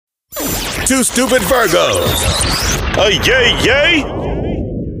Two Stupid Virgos. Yay, yay.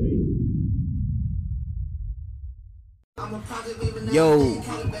 Yo,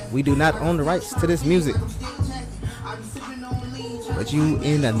 we do not own the rights to this music, but you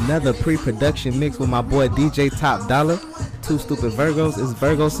in another pre-production mix with my boy DJ Top Dollar. Two Stupid Virgos. It's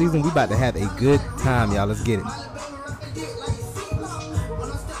Virgo season. We about to have a good time, y'all. Let's get it.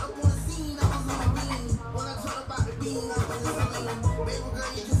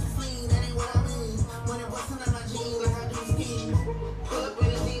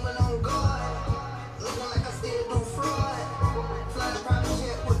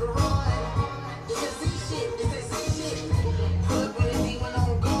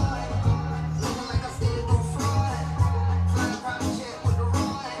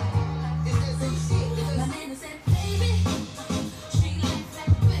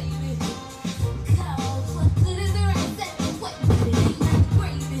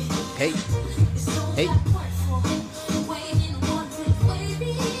 Hey, hey.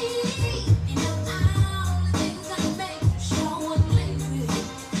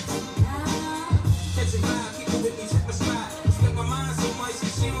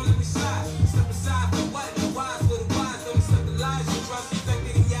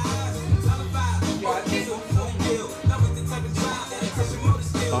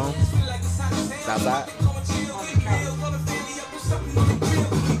 Outside.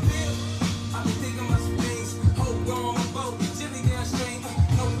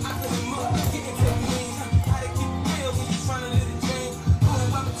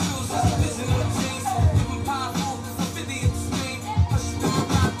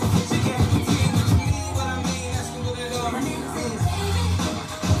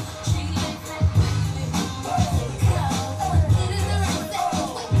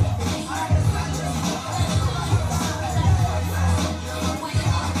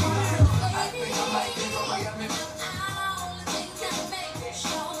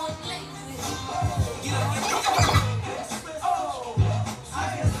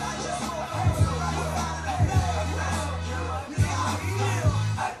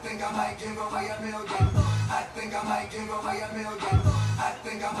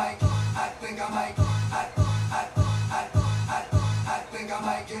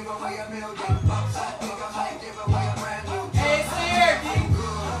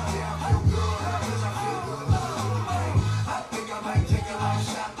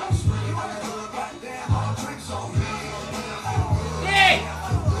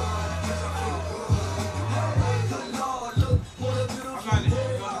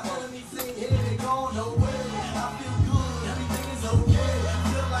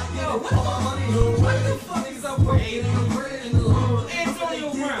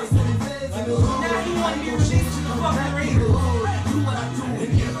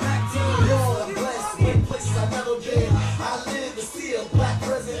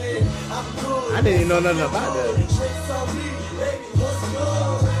 I didn't even know nothing about that.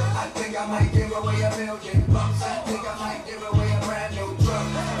 I think I might give away $1 million bucks. I think I might give away a brand new truck.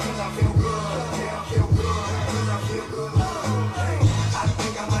 Cause I feel good, yeah, I feel good. Cause I feel good. I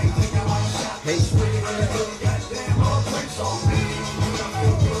think I might shop this way. Goddamn, all drinks on me. Cause I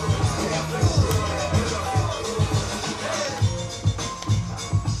feel good, yeah, I feel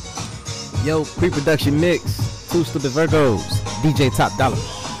good. Yo, pre-production mix. Two Stupid Virgos. DJ Top Dollar.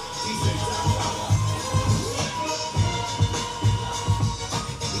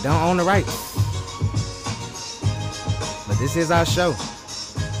 We don't own the rights, but this is our show.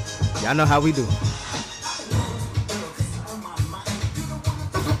 Y'all know how we do.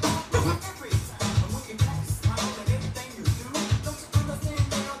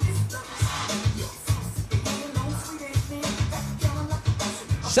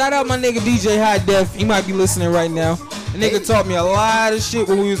 Shout out my nigga DJ High Def. He might be listening right now. The nigga taught me a lot of shit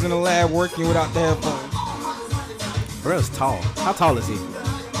when we was in the lab working without the headphones. Bro's tall. How tall is he?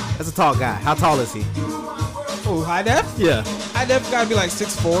 That's a tall guy. How tall is he? Oh, High Def? Yeah. High Def gotta be like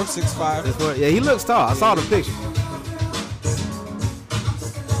 6'4", 6'5". Yeah, he looks tall. I saw the picture.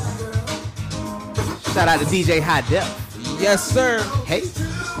 Shout out to DJ High Def. Yes, sir. Hey.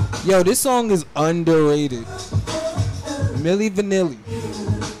 Yo, this song is underrated. Milli Vanilli.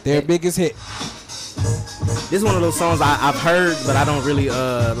 Their biggest hit. This is one of those songs I've heard, but I don't really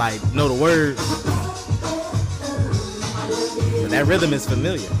like know the words. But that rhythm is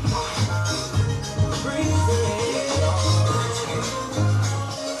familiar.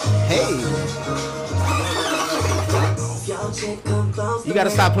 Hey. You gotta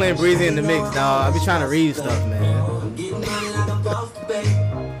stop playing Breezy in the mix, dog. I be trying to read stuff, man.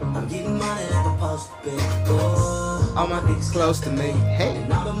 All my niggas close to me. Hey.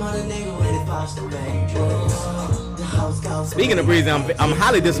 Speaking of Breezy, I'm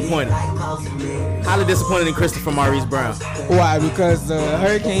highly disappointed. Highly disappointed in Christopher Maurice Brown. Why? Because the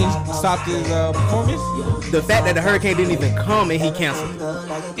hurricane stopped his performance? The fact that the hurricane didn't even come and he canceled.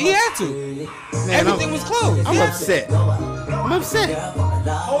 He had to. Man, Everything was closed. I'm upset. I'm upset.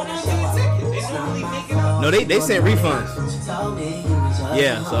 Hold on to the ticket. They normally make it up. No, they sent refunds.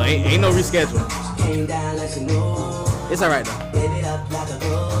 Yeah, so ain't no rescheduling. It's alright though.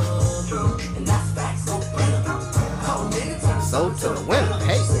 So to the winner,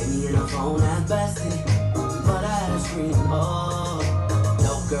 hey.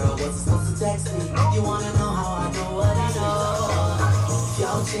 No girl wasn't supposed to text me. You wanna know how I know what I know?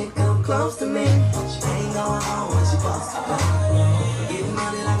 Your chick come close to me. She ain't going home when she supposed to pay. Getting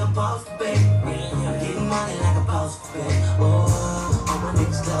money like a boss to pay. I'm getting money like a boss to pay. Oh, all my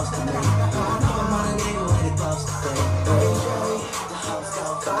niggas close to me. I'm on a nigga when they close to pay. The house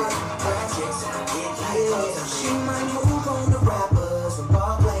close to me. She might move on the rappers and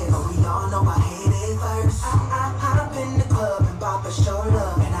ball players, but we all know I hate it first. I hop in the club and pop a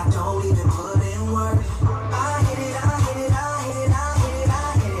shoulder, and I don't even put in work. I hit it, I hit it, I hit it, I hit it, I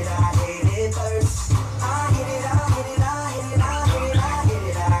hit it, I hit it first. I hit it, I hit it, I hit it, I hit it, I hit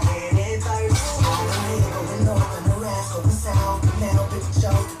it, I hit it first. I ain't going north and the rest going south, now pick the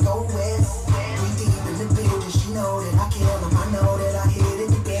show to go west. We deep in the building, she know that I kill them, I know that I hit it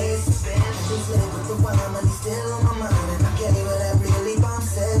the best. I just live with the wine, money still on my mind, and I gave her that really bomb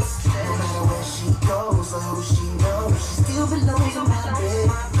sex. No matter where she goes or who she knows, she still belongs on my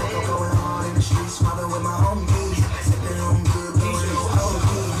bed. Go going hard in the streets, mobbing with my homies, sipping on good booze, OG,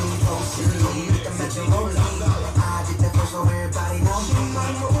 posted me, with the matching rolling. I did that first so everybody knows me. She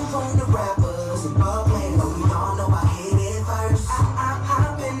might move on the rappers and ball players, but we all know I hit it first. I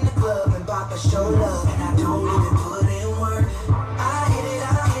hop in the club and pop a show love, and I don't even put in work. I hit it,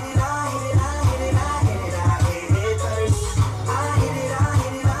 I hit it, I hit it, I hit it, I hit it, I hit it first. I hit it, I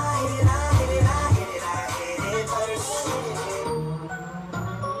hit it, I hit it, I hit it, I hit it, I hit it first.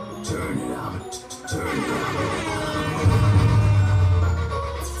 Turn it up, turn it up.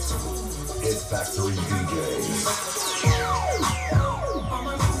 It's Factory DJs. All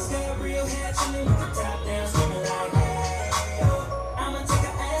my bitches got real hair, chillin' with the top down, screaming like, hey, yo. I'ma take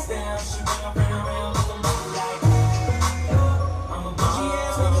her ass down, she bring her round, round, with the monkey like, hey, yo. I'm a bougie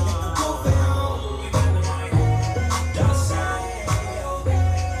ass nigga, let the dope down. You got me like, dollar sign, hey, yo.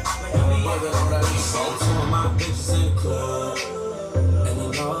 Like, I'm sold some of my bitches in the club, and I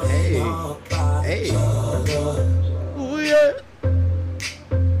know they know about Hey. each other. Who ya?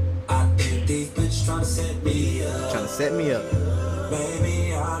 I think these bitches tryna set me up. Trying to set me up.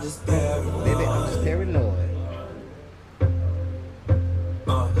 Baby, I'm just paranoid. Baby, I'm just paranoid.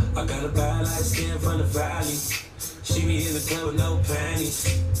 I got a bad light skin from the valley. She be in the club with no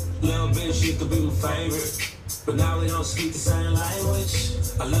panties. Little bitch, she could be my favorite, but now we don't speak the same language.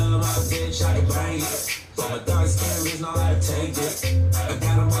 I love my bitch, I can bang it, but my dark skin bitch know how to take it. I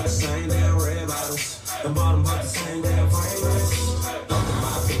got them all the same damn red bottles, and bought them both the same damn fragrance. Both of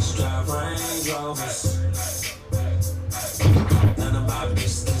my bitches drive Range Rovers. None of my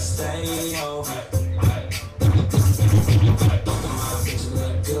bitches can stay over. Both of my bitches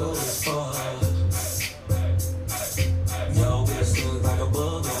look good as fuck. Yo, bitch looks like a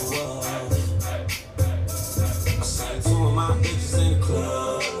booger wolf. I sang two of my bitches in the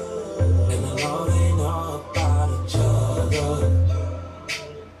club, and I know they know about each other.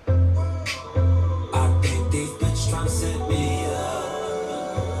 I think these bitches tryna set me up.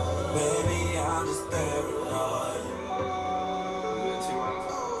 Baby, I'm just paranoid.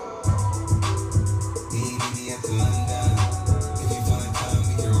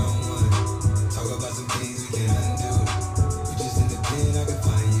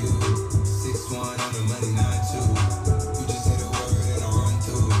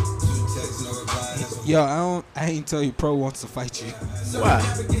 Yo, I ain't tell you Pro wants to fight you Why?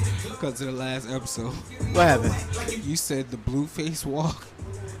 because of the last episode. What happened? You said the blue face walk.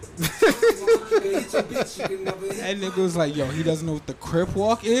 That nigga was like, yo, he doesn't know what the Crip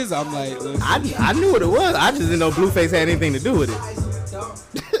walk is. I'm like, listen, I knew what it was. I just didn't know Blueface had anything to do with it.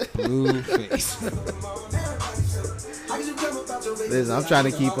 blue face. Listen, I'm trying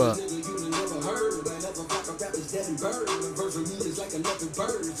to keep up.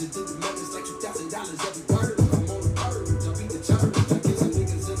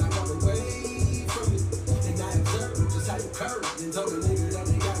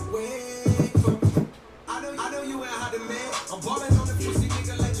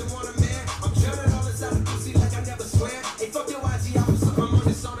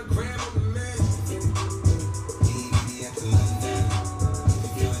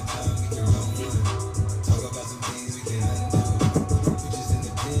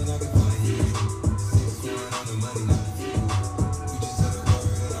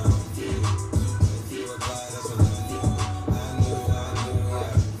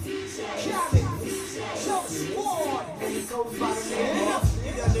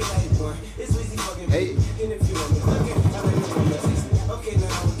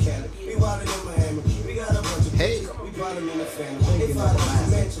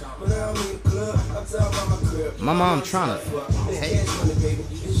 My mom tryna. Hey.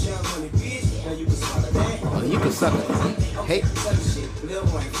 Oh, you can suck it. Hey.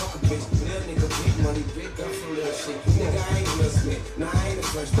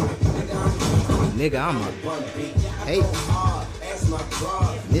 Nigga, I'm a. Hey.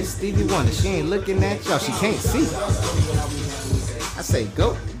 Miss Stevie Wonder, she ain't looking at y'all. She can't see. I say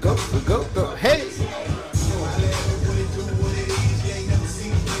go, go, go, go. Hey.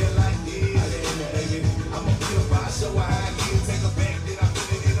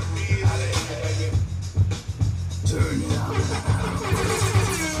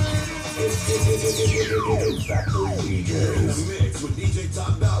 Mix with DJ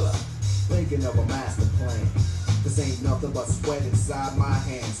Top Dollar. Thinking of a master plan. This ain't nothing but sweat inside my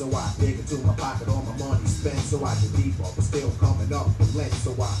hands. So I dig into my pocket, all my money spent. So I get deeper, but still coming up with length.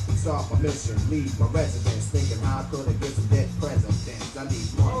 So I start my mission, leave my residence. Thinking how could I get some dead presidents? I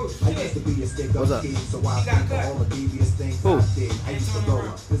need money. I used to be a stick-up kid, so I think of all the devious things I did. I used to go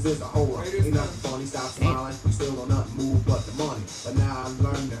up, this is a horror. Ain't nothing funny, stop smiling. We still don't nothing move but the money. But now I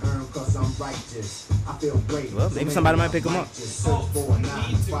learn to earn cause I'm righteous. I feel great. Well, maybe somebody might pick 'em up. Just search for a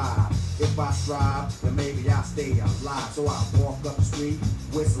 9 to 5. If I strive, then maybe I'll stay alive. So I walk up the street,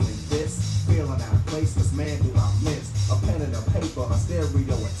 whistling this, feeling out of place, cause man do I miss a pen and a paper, a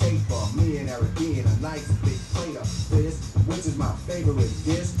stereo, a taper, me and Eric being a nice big plate of this, which is my favorite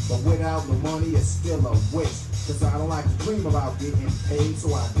dish, but without the money it's still a wish, cause I don't like to dream about getting paid,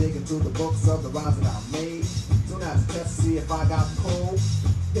 so I dig into the books of the rhymes that I made, so now to test to see if I got cold,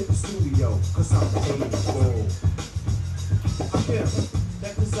 hit the studio, cause I'm paid to go. I'm here,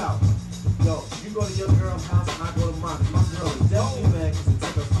 check this out. Yo, you go to your girl's house and I go to mine. My girl is definitely mad because it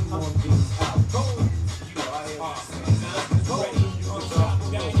took a few more beats out.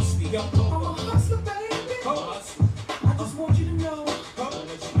 I'm a hustler, baby. I just want you to know.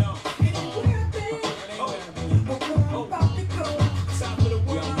 It ain't where I've been, but where I'm about to go.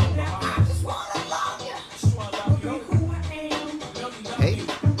 Now I just wanna love you. Be who I am. Hey.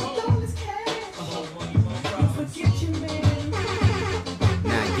 With all this cash, don't forget your man.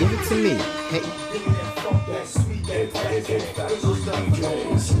 Now give it to me. Hey.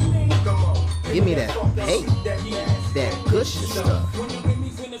 Give me that. Hey. That gushy stuff.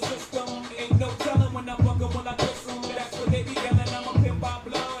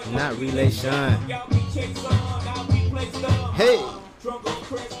 Not relation. Hey.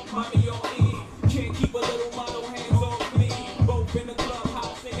 Can't keep a little model hands off me. Both in the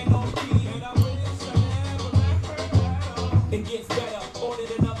clubhouse singing on key. And I really it gets better.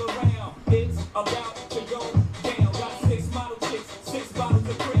 Ordered another round. It's about to go down. Got 6 model chicks, 6 bottles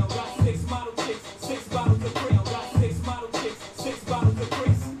of Crown. Got 6 model chicks, 6 bottles of Crown. Got 6 model chicks, 6 bottles of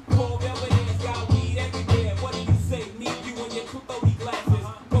Chris. Paul Evidence got weed everywhere. What do you say? Need you in your Chloe glasses.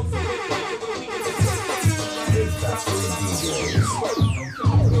 Go to the we can just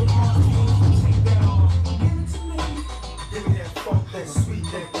Give me that funk, that sweet,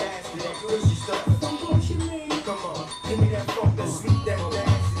 that nasty, that gushy stuff. Come on, give me that funk, that sweet, that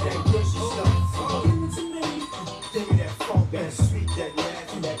nasty, that gushy stuff. Give me that funk, that sweet, that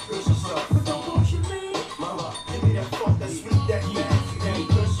nasty, that gushy stuff. Mama, give me that funk, that sweet, that nasty, that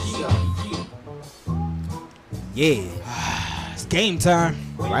gushy stuff. Yeah. It's game time.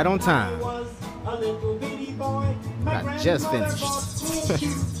 Right on time. I just finished.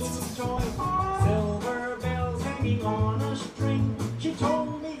 Silver bells hanging on a string. She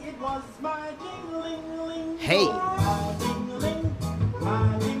told me it was my ding-a-ling-a-ling. Hey. My ding-a-ling,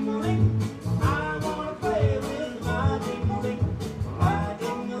 my ding-a-ling. I wanna play with my ding-a-ling. My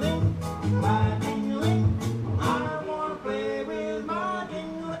ding-a-ling, my ding-a-ling. I wanna play with my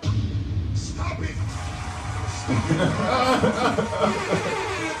ding-a-ling. Stop it!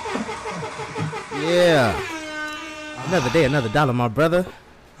 Yeah. Another day, another dollar, my brother.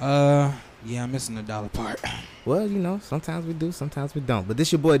 Yeah, I'm missing the dollar part. Well, you know, sometimes we do, sometimes we don't. But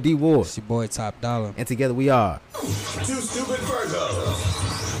this your boy D Ward. It's your boy Top Dollar. And together we are Two Stupid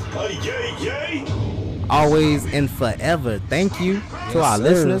Virgos. Yay, yay. always and forever. Thank you to our sir.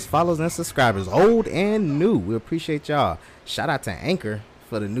 listeners, followers, and subscribers, old and new. We appreciate y'all. Shout out to Anchor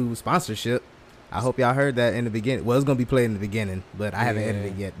for the new sponsorship. I hope y'all heard that in the beginning. Well, it's going to be played in the beginning, but I haven't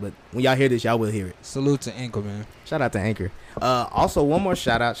edited it yet. But when y'all hear this, y'all will hear it. Salute to Anchor, man. Shout out to Anchor. Also, one more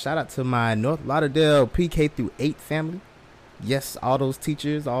shout out. Shout out to my North Lauderdale pre-K through 8 family. Yes, all those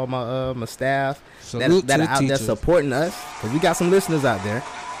teachers, all my staff Salute that to are the out there teachers. supporting us, because we got some listeners out there.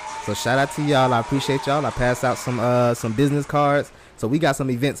 So shout out to y'all. I appreciate y'all. I passed out some business cards. So we got some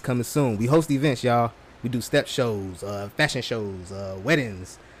events coming soon. We host events, y'all. We do step shows, fashion shows,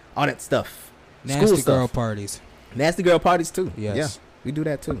 weddings, all that stuff. Nasty School girl stuff. parties. Nasty girl parties too. Yes. Yeah. We do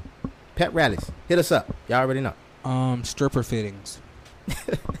that too. Pet rallies. Hit us up. Y'all already know. Stripper fittings.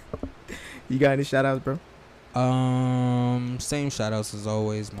 You got any shout outs, bro? Same shout outs as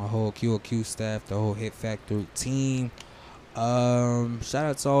always. My whole QOQ staff, the whole Hit Factory team. Shout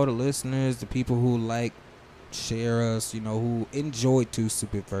out to all the listeners, the people who like, share us, who enjoy Too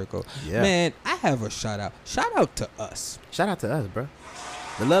Stupid Virgo. Yeah. Man, I have a shout out. Shout out to us. Shout out to us, bro.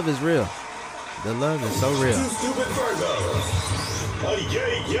 The love is real. The love is so real. Two Stupid Virgos.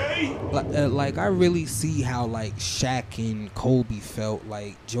 Yay, yay. Like I really see how like Shaq and Kobe felt,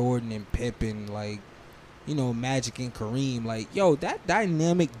 like Jordan and Pippen, like Magic and Kareem. Like, yo, that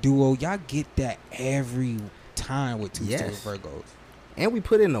dynamic duo, y'all get that every time with Two Stupid Virgos. And we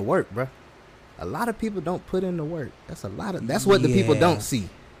put in the work, bro. A lot of people don't put in the work. That's what the people don't see.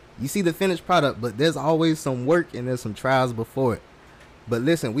 You see the finished product, but there's always some work and there's some trials before it. But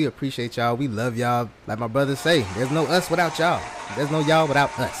listen, we appreciate y'all. We love y'all. Like my brothers say, there's no us without y'all. There's no y'all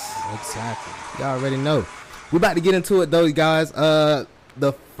without us. Exactly. Y'all already know. We're about to get into it though, you guys. The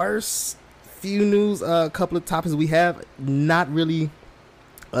first few news, couple of topics we have, not really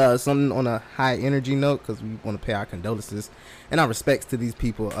something on a high energy note, because we want to pay our condolences and our respects to these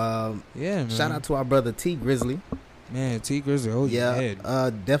people. Man. Shout out to our brother T Grizzly. Man, T Grizzly,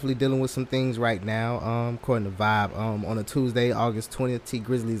 Definitely dealing with some things right now. According to Vibe, on a Tuesday, August 20th, T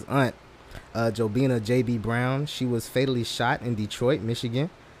Grizzly's aunt, Jobina J.B. Brown, she was fatally shot in Detroit, Michigan.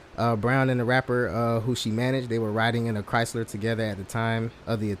 Brown and the rapper who she managed, they were riding in a Chrysler together at the time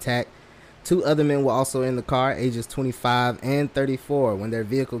of the attack. 2 other men were also in the car, ages 25 and 34, when their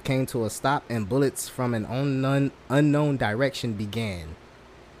vehicle came to a stop and bullets from an unknown direction began.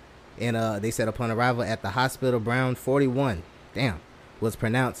 And they said upon arrival at the hospital, Brown, 41, was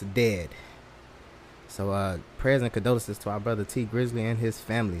pronounced dead. So prayers and condolences to our brother T Grizzly and his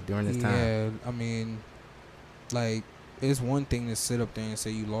family during this time. Yeah, I mean, like, it's one thing to sit up there and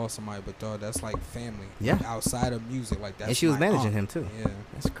say you lost somebody, but dog, that's like family. Yeah. Like, outside of music, like that's. And she was my managing aunt. him too. Yeah,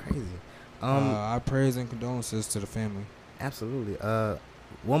 that's crazy. Our prayers and condolences to the family. Absolutely.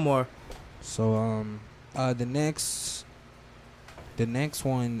 One more. So the next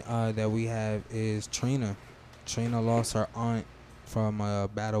one that we have is Trina. Trina lost her aunt from a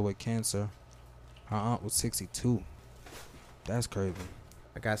battle with cancer. Her aunt was 62. That's crazy.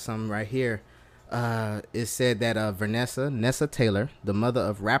 I got something right here. It said that Nessa Taylor, the mother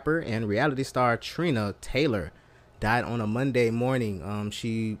of rapper and reality star Trina Taylor, died on a Monday morning.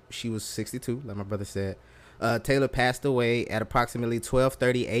 She was 62, like my brother said. Taylor passed away at approximately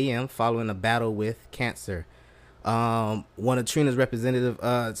 12:30 a.m. following a battle with cancer. One of Trina's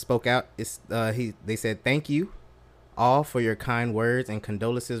representatives spoke out. They said, "Thank you all for your kind words and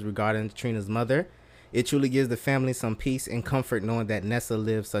condolences regarding Trina's mother. It truly gives the family some peace and comfort knowing that Nessa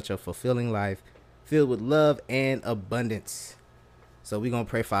lived such a fulfilling life filled with love and abundance." So we're going to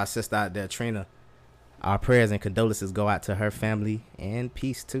pray for our sister out there, Trina. Our prayers and condolences go out to her family and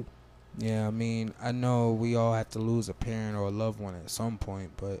peace too. Yeah, I mean, I know we all have to lose a parent or a loved one at some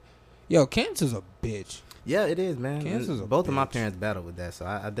point, but yo, cancer's a bitch. Yeah, it is, man. Cancer's a Both of my bitch. parents battled with that, so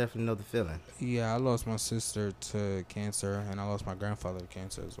I definitely know the feeling. Yeah, I lost my sister to cancer, and I lost my grandfather to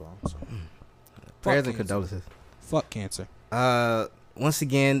cancer as well. So. Prayers Fuck and cancer. condolences. Fuck cancer. Once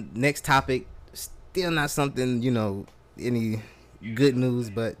again, next topic, still not something, any good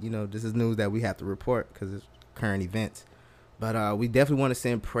news, but, this is news that we have to report because it's current events. But we definitely want to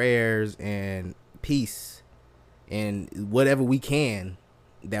send prayers and peace and whatever we can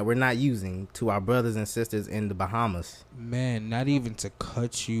that we're not using to our brothers and sisters in the Bahamas. Man, not even to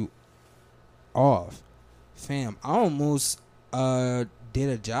cut you off. Fam, I almost did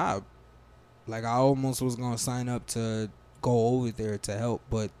a job. Like, I almost was going to sign up to go over there to help,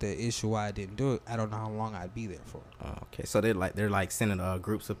 but the issue why I didn't do it, I don't know how long I'd be there for. Okay, so they're sending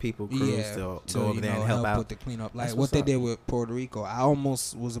groups of people, crews to go over there and help out with the cleanup. Like That's what what's they up. did with Puerto Rico. I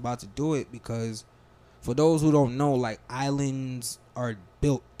almost was about to do it because for those who don't know, like, islands are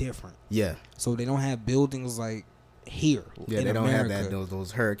built different. Yeah. So they don't have buildings like here Yeah, in they don't America. have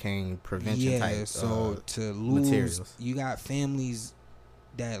those hurricane prevention type so to lose, materials. you got families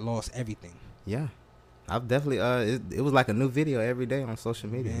that lost everything. Yeah. I've definitely it was like a new video every day on social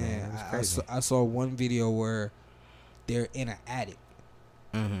media, man. It was crazy. I saw one video where they're in an attic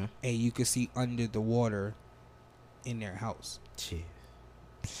Mm-hmm. and you could see under the water in their house. Jeez.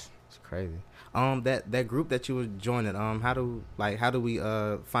 It's crazy. That group that you were joining, how do we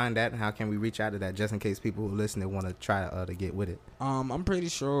find that, and how can we reach out to that, just in case people who listen want to try to get with it? I'm pretty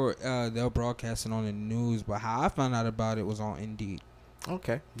sure they'll broadcast it on the news, but how I found out about it was on Indeed.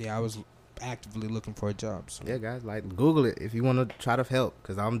 Okay. Yeah, I was actively looking for a job. So. Yeah, guys, like, Google it if you want to try to help,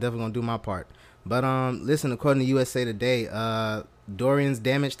 because I'm definitely gonna do my part. But listen, according to USA Today, Dorian's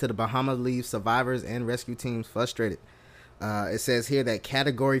damage to the Bahamas leaves survivors and rescue teams frustrated. It says here that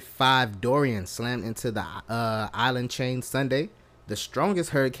Category 5 Dorian slammed into the island chain Sunday, the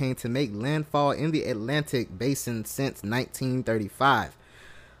strongest hurricane to make landfall in the Atlantic basin since 1935.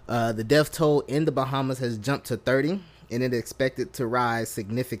 The death toll in the Bahamas has jumped to 30, and it is expected to rise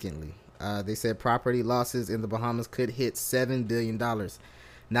significantly. They said property losses in the Bahamas could hit $7 billion,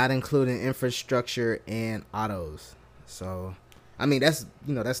 not including infrastructure and autos. So, I mean, that's,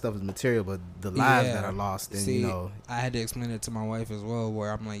 you know, that stuff is material, but the lives that are lost, and, See, you know. I had to explain it to my wife as well,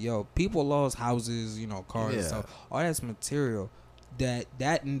 where I'm like, yo, people lost houses, you know, cars and Yeah. stuff. All that's material. That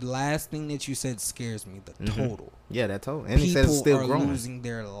last thing that you said scares me, the total. Yeah, that total. And he says it's People still are growing. losing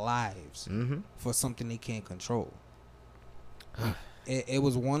their lives for something they can't control. It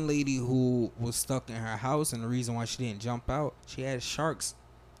was one lady who was stuck in her house, and the reason why she didn't jump out, she had sharks.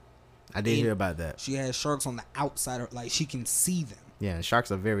 I did hear about that. She had sharks on the outside, like she can see them. Yeah, and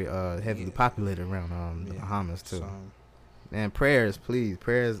sharks are very heavily populated around the Bahamas, too. So, And prayers, please.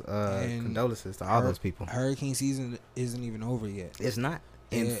 Prayers, And condolences to all those people. Hurricane season isn't even over yet. It's not.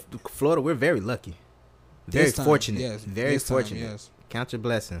 In Yeah. Florida, we're very lucky. Very This time, fortunate. yes. Very This time, fortunate. yes. Count your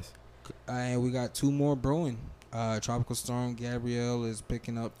blessings. And we got 2 more brewing. Tropical storm Gabrielle is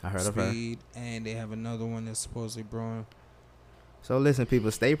picking up I heard of her. speed, and they have another one that's supposedly brewing. So listen,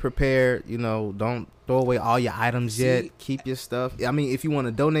 people, stay prepared. You know, don't throw away all your items yet. See- Keep your stuff. I mean, if you want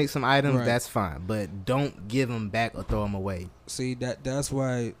to donate some items, Right. that's fine. But don't give them back or throw them away. See, that's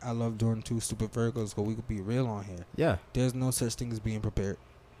why I love doing 2 Stupid Virgos, because we could be real on here. Yeah. There's no such thing as being prepared.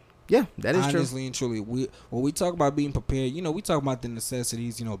 Yeah, that is true. Honestly and truly, when we talk about being prepared, you know, we talk about the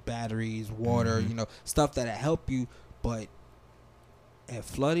necessities, you know, batteries, water, Mm-hmm. you know, stuff that help you. But if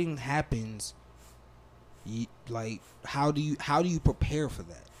flooding happens, like how do you prepare for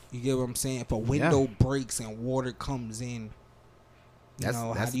that? You get what I'm saying? If a window breaks and water comes in, That's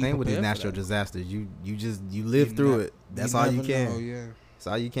how the do you thing with these prepare for natural that? disasters. You live through it. That's all you never can. know, yeah. That's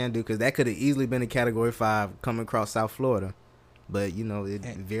all you can do, because that could have easily been a Category 5 coming across South Florida, but you know it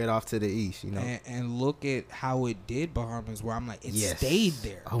veered off to the east. You know, And look at how it did Bahamas, where I'm like, it Yes. stayed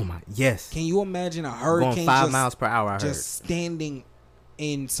there. Oh my, yes. Can you imagine a hurricane Going 5 just, miles per hour? I heard. just standing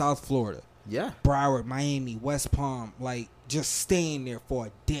in South Florida? Yeah, Broward, Miami, West Palm, like just staying there for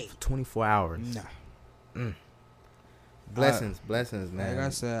a day. 24 hours. Nah. Blessings, man. Like I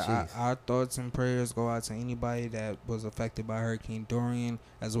said, Jeez. our thoughts and prayers go out to anybody that was affected by Hurricane Dorian,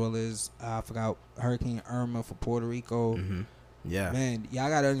 as well as I forgot Hurricane Irma for Puerto Rico. Yeah, Man, y'all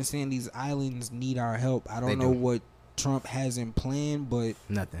gotta understand these islands need our help. I don't They know do. what Trump has in plan, but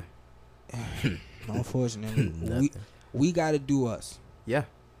nothing. unfortunately, Nothing. we gotta do us. Yeah,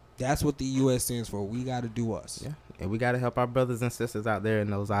 That's what the U.S. stands for. We gotta do us. yeah, and we gotta help our brothers and sisters out there in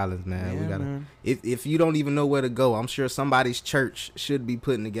those islands, man. Yeah, We gotta. man. If you don't even know where to go, I'm sure somebody's church should be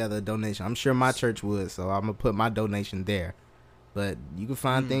putting together a donation. I'm sure my church would, so I'm gonna put my donation there. But you can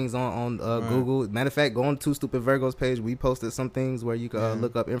find things on Right. Google. Matter of fact, go on 2 Stupid Virgos page. We posted some things where you can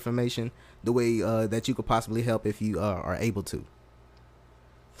look up information the way that you could possibly help if you are able to.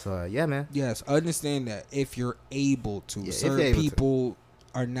 So yeah, man. Yes, understand that if you're able to. Yeah, if Certain you're able to. people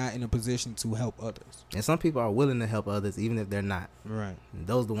are not in a position to help others. And some people are willing to help others even if they're not. Right. And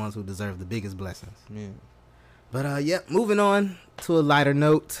those are the ones who deserve the biggest blessings. Yeah. But moving on to a lighter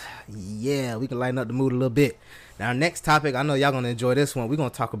note. Yeah, we can lighten up the mood a little bit. Now, our next topic, I know y'all gonna enjoy this one. We're gonna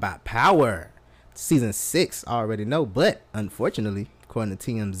talk about Power. Season 6, I already know, but unfortunately, according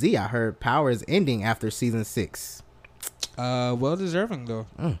to TMZ, I heard Power is ending after season 6. Well deserving though.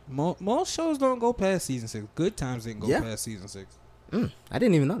 Mm. Most shows don't go past season 6. Good Times didn't go Yeah. past season 6. I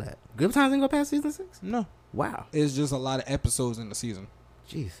didn't even know that. Good Times didn't go past season 6? No, Wow. it's just a lot of episodes in the season.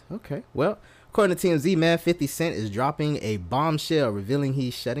 Jeez. Okay. Well, according to TMZ, man, 50 Cent is dropping a bombshell revealing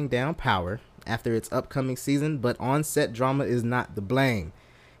he's shutting down Power after its upcoming season, but on-set drama is not the blame.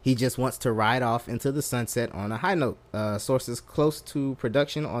 He just wants to ride off into the sunset on a high note. Sources close to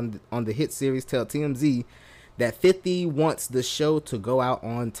production on the hit series tell TMZ that 50 wants the show to go out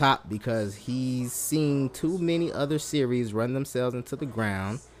on top because he's seen too many other series run themselves into the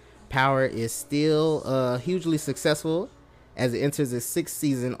ground. Power is still hugely successful as it enters its 6th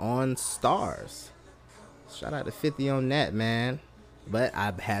season on Stars. Shout out to 50 on that, man. But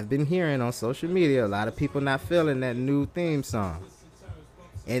I have been hearing on social media a lot of people not feeling that new theme song.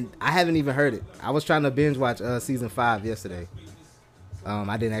 And I haven't even heard it. I was trying to binge watch season 5 yesterday.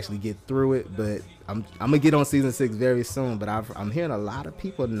 I didn't actually get through it, but I'm gonna get on season 6 very soon. But I'm hearing a lot of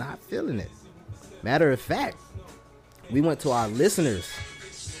people not feeling it. Matter of fact, we went to our listeners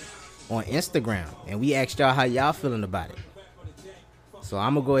on Instagram and we asked y'all how y'all feeling about it. So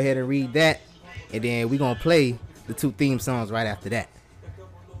I'm gonna go ahead and read that, and then we gonna play the 2 theme songs right after that.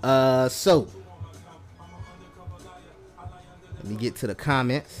 So let me get to the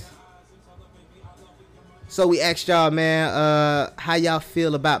comments. So we asked y'all, man, how y'all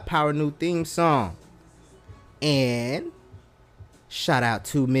feel about Power new theme song? And shout out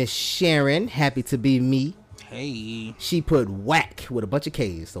to Miss Sharon, happy to be me. Hey. She put whack with a bunch of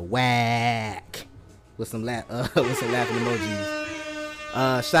K's, so whack with some laughing emojis.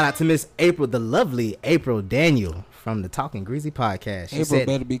 Shout out to Miss April, the lovely April Daniel from the Talking Greasy podcast. She April said,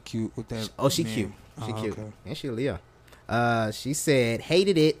 better be cute with that. "Oh, she name. cute. She Oh, cute, okay. and she a Leo." She said,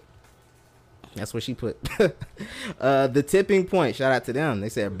 "Hated it." That's what she put. The tipping point. Shout out to them. They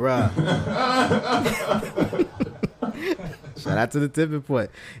said, "Bruh." Shout out to the tipping point.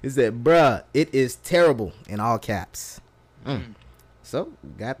 It said, "Bruh, it is terrible," in all caps. So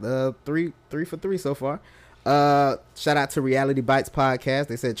got 3 for 3 so far. Shout out to Reality Bites podcast.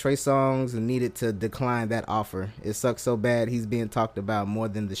 They said Trey Songz needed to decline that offer. It sucks so bad he's being talked about more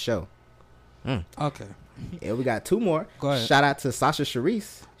than the show. Okay. Yeah, we got 2 more. Go ahead. Shout out to Sasha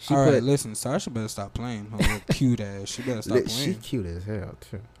Sharice. She All put right, listen, Sasha better stop playing. Her little cute ass. She better stop she playing. cute as hell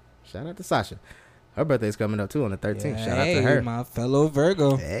too. Shout out to Sasha. Her birthday's coming up too on the 13th. Shout out to Hey, her. my fellow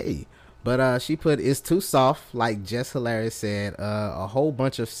Virgo. Hey. But she put, "It's too soft," like Jess Hilarious said. A whole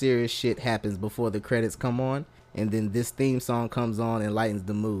bunch of serious shit happens before the credits come on, and then this theme song comes on and lightens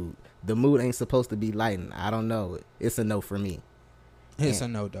the mood. The mood ain't supposed to be lightened. I don't know. It's a no for me. It's a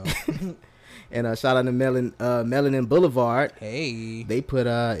no, dog. And shout out to Melanin Boulevard. Hey. They put,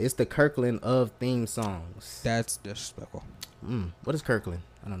 "It's the Kirkland of theme songs." That's disrespectful. What is Kirkland?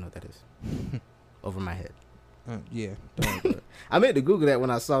 I don't know what that is. Over my head. Yeah. I meant to Google that when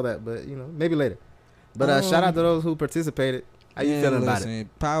I saw that, but maybe later. But shout out to those who participated. How you feeling about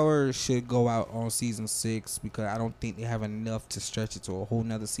it? Power should go out on season 6 because I don't think they have enough to stretch it to a whole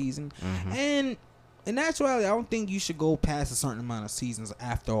nother season. And in actuality, I don't think you should go past a certain amount of seasons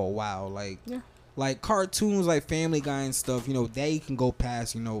after a while. Like cartoons like Family Guy and stuff, they can go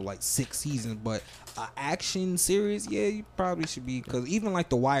past, like 6 seasons. But an action series, yeah, you probably should be, because even like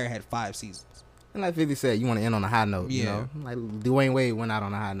The Wire had 5 seasons. And like 50 said, you want to end on a high note, you know? Like Dwayne Wade went out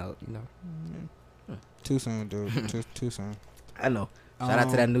on a high note, Too soon, dude. too soon. I know. Shout out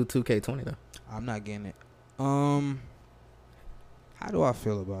to that new 2K20 though. I'm not getting it. How do I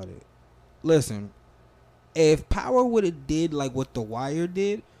feel about it? Listen, if Power would have did like what The Wire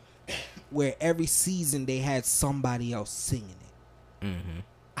did, where every season they had somebody else singing it,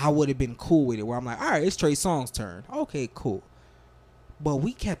 I would have been cool with it. Where I'm like, all right, it's Trey Songz's turn. Okay, cool. But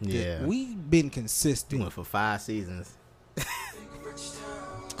we kept it. We've been consistent. We went for 5 seasons.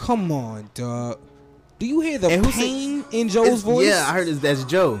 Come on, dog. Do you hear the And who pain in Joe's voice? Yeah, I heard that's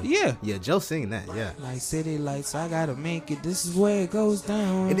Joe. Yeah. Yeah, Joe singing that, yeah. Like city lights, I gotta make it. This is where it goes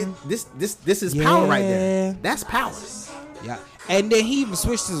down. And this is Power right there. That's Power. Yeah. And then he even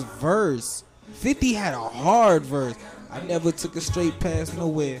switched his verse. 50 had a hard verse. I never took a straight pass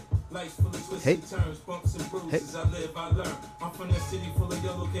nowhere. Life's full of twists Hey. and turns, bumps and bruises. I live, I learn. I'm from that city full of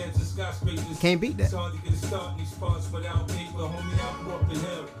yellow cabs and skyscrapers. Can't beat that. It's hard to get a start in these spots without paper. Homie, I grew up in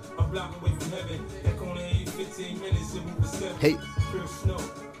hell. A block away from heaven. That corner ain't 15 minutes and move a step. Hey. Real snow.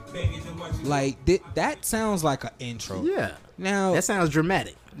 Bang it and watch it. Like that sounds like an intro. Yeah. Now That sounds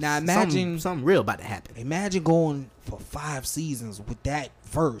dramatic. Now imagine something real about to happen. Imagine going for 5 seasons with that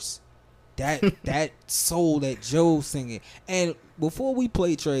verse. That soul that Joe singing. And before we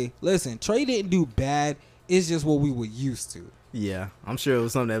play Trey, listen, Trey didn't do bad. It's just what we were used to. Yeah, I'm sure it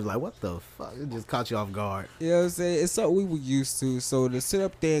was something that was like, what the fuck? It just caught you off guard. You know what I'm saying? It's something we were used to. So to sit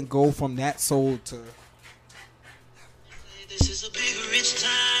up there and go from that soul to... This is a big rich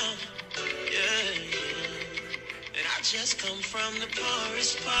town, yeah. And I just come from the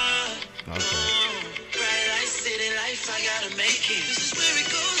poorest part. Okay. Bright light city life, I gotta make it. This is where it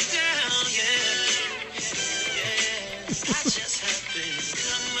goes down, yeah. I just happen to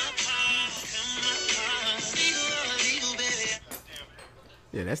come apart. Legal, baby.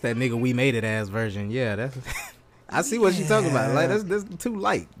 Yeah, that's that nigga We Made It ass version. Yeah, that's. I see what she's talking about. Like that's too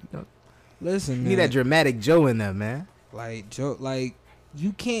light. Listen, You man. need that dramatic Joe in there, man. Like Joe, like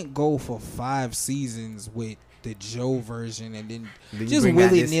you can't go for 5 seasons with the Joe version and then Then you just bring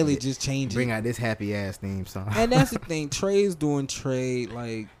out willy this- nilly just change Bring it. out this happy ass theme song. And that's the thing. Trey's doing Trey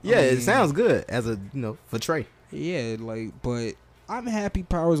like. Yeah, I it mean, sounds good as a for Trey. Yeah, like, but I'm happy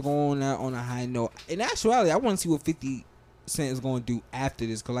Power's going out on a high note. In actuality, I want to see what 50 Cent is going to do after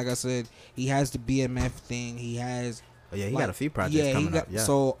this. Because, like I said, he has the BMF thing. He has. Oh yeah, he like, got a few projects coming up. Yeah.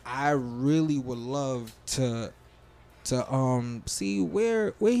 So I really would love to see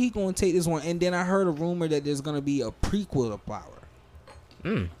where he gonna take this one. And then I heard a rumor that there's gonna be a prequel to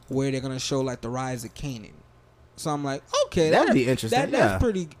Power, where they're gonna show like the rise of Kanan. So I'm like, okay, That'd be interesting, That's yeah.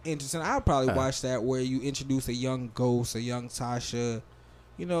 pretty interesting. I'll probably watch that where you introduce a young Ghost, a young Tasha,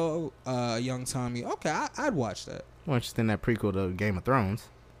 you know, a young Tommy. Okay, I'd watch that. More interesting than that prequel to Game of Thrones.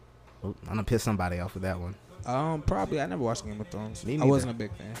 Oop, I'm gonna piss somebody off with that one. Probably. I never watched Game of Thrones. Me I neither. wasn't a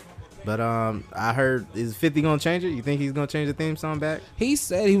big fan. But I heard, is 50 gonna change it? You think he's gonna change the theme song back? He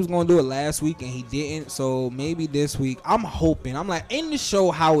said he was gonna do it last week and he didn't. So maybe this week. I'm hoping. I'm like, in the show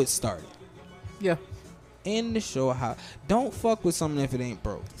how it started. Yeah. In the show how. Don't fuck with something if it ain't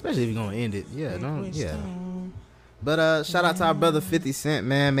broke. Especially if you're gonna end it. Yeah, don't. Yeah. But shout out to our brother 50 Cent,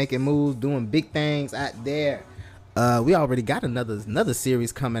 man, making moves, doing big things out there. We already got another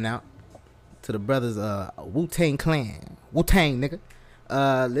series coming out to the brothers Wu-Tang Clan. Wu-Tang, nigga.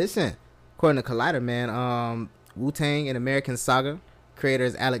 Listen, according to Collider, man, Wu-Tang and American Saga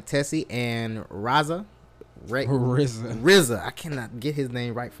creators Alec Tessie and RZA. RZA. I cannot get his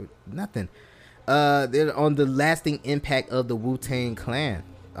name right for nothing. They're on the lasting impact of the Wu-Tang Clan.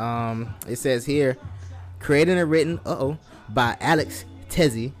 It says here, created and written, by Alex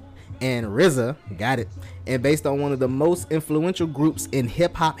Tessie and RZA, got it, and based on one of the most influential groups in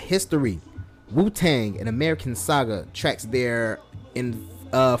hip-hop history. Wu-Tang, an American Saga, tracks their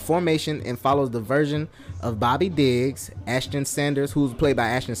formation and follows the version of Bobby Diggs, Ashton Sanders, who's played by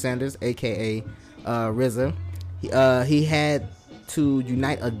Ashton Sanders, aka RZA. He had to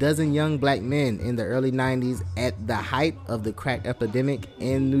unite a dozen young black men in the early 90s at the height of the crack epidemic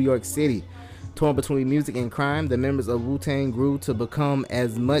in New York City. Torn between music and crime, the members of Wu-Tang grew to become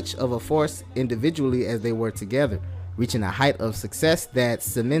as much of a force individually as they were together, reaching a height of success that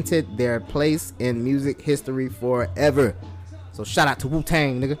cemented their place in music history forever. So shout out to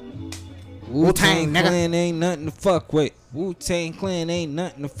Wu-Tang, nigga. Wu-Tang nigga. Clan ain't nothing to fuck with. Wu-Tang Clan ain't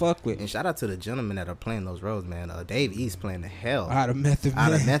nothing to fuck with. And shout out to the gentlemen that are playing those roles, man. Dave East playing the hell Out of Method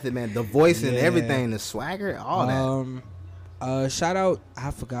Man. The voice and Yeah. everything, the swagger, all that. Shout out,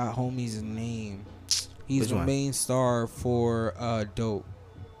 I forgot homie's name. He's Which the one? main star for Dope.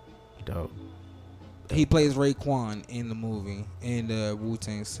 Dope. He plays Raekwon in the movie, in the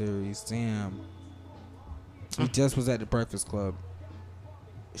Wu-Tang series. Damn. He just was at the Breakfast Club.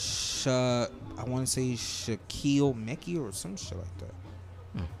 I want to say Shaquille Mickey or some shit like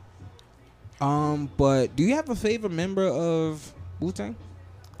that. But do you have a favorite member of Wu-Tang?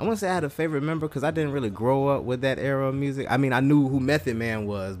 I want to say I had a favorite member because I didn't really grow up with that era of music. I mean, I knew who Method Man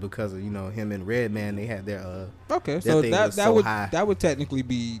was because of, him and Redman. They had their Okay, their so thing was so high. that would technically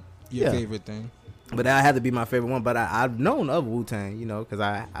be your Yeah. favorite thing. But that had to be my favorite one. But I've known of Wu-Tang, because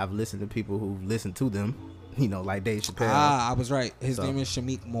I've listened to people who've listened to them, like Dave Chappelle. I was right. His So. name is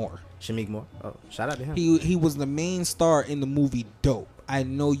Shameik Moore. Shameik Moore. Oh, shout out to him. He was the main star in the movie Dope. I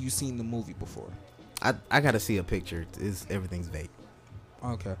know you've seen the movie before. I got to see a picture. Everything's vague.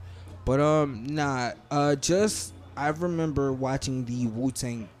 Okay. But I remember watching the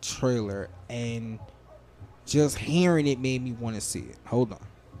Wu-Tang trailer and just hearing it made me want to see it. Hold on.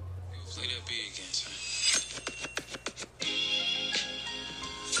 Play that beat again, son.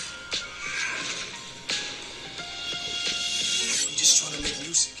 I'm just trying to make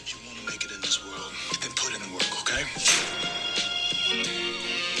music. If you want to make it in this world, then put in the work, okay?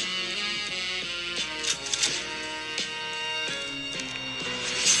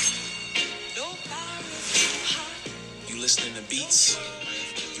 You listening to beats?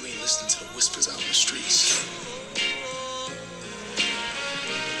 You ain't listening to the whispers out in the streets.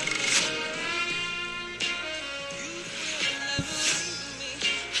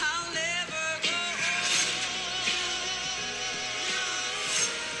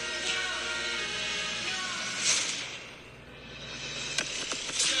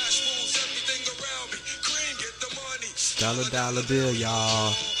 Dollar bill,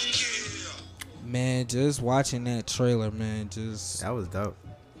 y'all. Man, just watching that trailer, man, That was dope.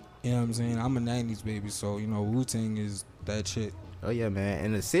 you know what I'm saying? I'm a 90s baby, so, Wu-Tang is that shit. Oh yeah, man.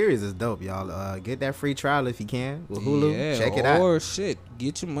 And the series is dope, y'all. Get that free trial if you can with Hulu. Yeah, Check it out. Or shit,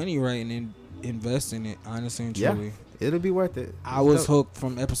 get your money right and then invest in it, honestly and Yeah, truly. it'll be worth it. I was hooked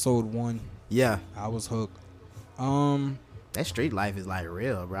from episode 1. Yeah, I was hooked. that street life is like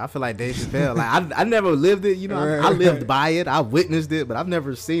real, bro. I feel like Dave Chappelle. Like I never lived it, I lived by it. I witnessed it, but I've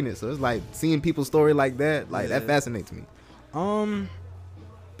never seen it. So it's like seeing people's story like that. Like that fascinates me.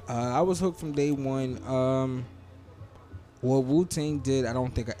 I was hooked from day one. What Wu-Tang did, I don't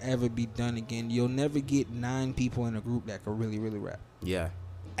think will ever be done again. You'll never get 9 people in a group that could really, really rap. Yeah,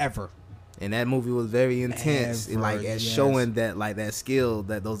 Ever. and that movie was very intense, Ever, at yes. showing that skill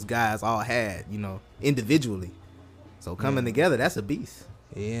that those guys all had, individually. So coming together, that's a beast.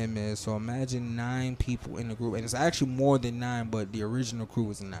 Yeah, man. So imagine 9 people in the group. And it's actually more than 9, but the original crew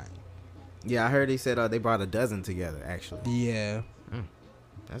was 9. Yeah, I heard he said they brought a dozen together. Actually, Yeah.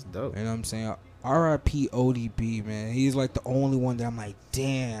 that's dope. You know what I'm saying? R.I.P. ODB, man. He's like the only one that I'm like,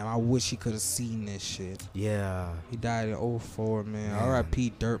 damn, I wish he could have seen this shit. Yeah. He died in 04, man. Man.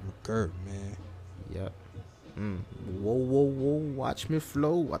 R.I.P. Dirt McGirt, man. Yep. Whoa, whoa, whoa! Watch me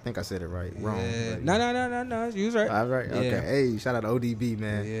flow. I think I said it right. Wrong. Yeah. but- No. You was right. All right. Okay. Yeah. Hey, shout out to ODB,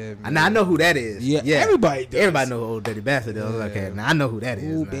 man. Yeah, And I know who that is. Yeah, everybody does. Everybody know who Old Dirty Bastard is. Yeah. Okay. Now I know who that is.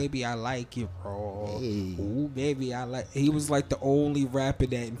 Ooh, now. baby, I like it, bro. Hey. Ooh, baby, I like. He was like the only rapper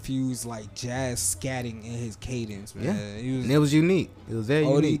that infused like jazz scatting in his cadence, man. Yeah. He was, And it was unique. It was very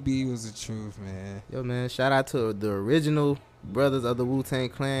unique. ODB was the truth, man. Yo, man, shout out to the original brothers of the Wu-Tang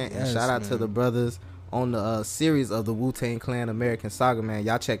Clan, and Yes, shout out to man. the brothers on the series of the Wu-Tang Clan American Saga, man.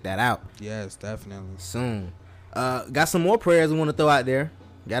 Y'all check that out Yes, definitely. soon. Got some more prayers we want to throw out there.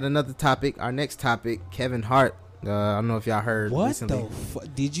 Got another topic. Our next topic, Kevin Hart. I don't know if y'all heard What recently. the fuck?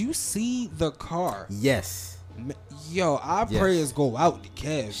 Did you see the car? Yes. Yo, our Yes. prayers go out to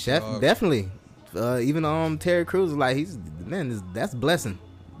Kev. Chef, dog. definitely. Even Terry Crews is like, that's blessing.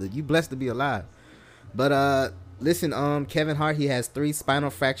 You blessed to be alive. But listen, Kevin Hart, he has 3 spinal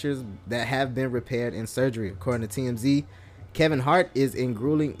fractures that have been repaired in surgery, according to TMZ. Kevin Hart is in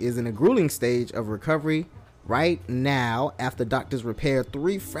a grueling stage of recovery right now after doctors repaired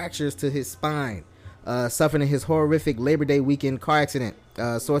 3 fractures to his spine, suffering in his horrific Labor Day weekend car accident.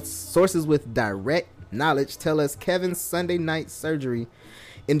 Sources with direct knowledge tell us Kevin's Sunday night surgery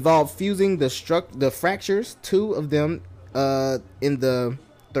involved fusing the fractures, 2 of them in the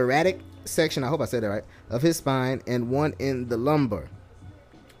thoracic section, I hope I said that right, of his spine, and 1 in the lumbar.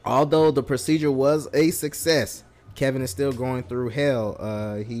 Although the procedure was a success, Kevin is still going through hell.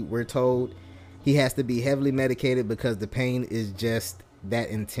 We're told he has to be heavily medicated because the pain is just that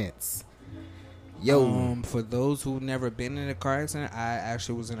intense. Yo, For those who've never been in a car accident, I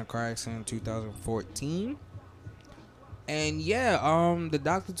actually was in a car accident in 2014. And yeah, the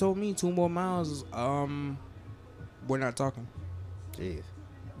doctor told me 2 more miles, we're not talking. jeez.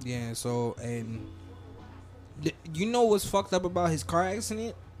 Yeah, so, and you know what's fucked up about his car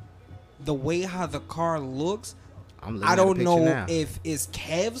accident? The way how the car looks. I'm looking I at the don't picture know now. if it's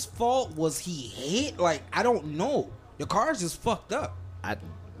Kev's fault. Was he hit? Like, I don't know. The car's just fucked up.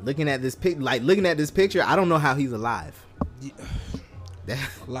 Looking at this picture, I don't know how he's alive.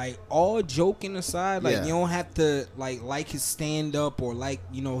 Like, all joking aside, like, Yeah. you don't have to like his stand up or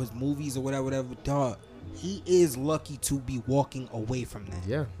his movies or whatever. Dog, he is lucky to be walking away from that.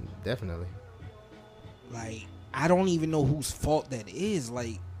 Yeah, definitely. Like, I don't even know whose fault that is.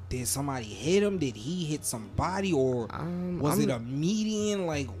 Like, did somebody hit him? Did he hit somebody? Or was it a median?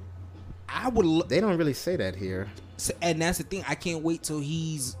 Like, I would. They don't really say that here. And that's the thing. I can't wait till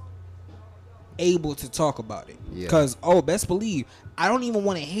he's able to talk about it. Yeah. Because, best believe, I don't even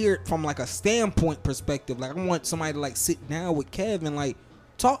want to hear it from like a standpoint perspective. Like, I want somebody to like sit down with Kev and like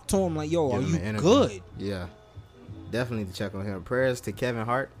talk to him. Like, yo, Give are him you an interview. good? Yeah, definitely to check on him. Prayers to Kevin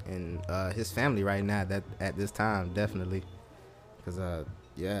Hart and his family right now. That at this time, definitely, because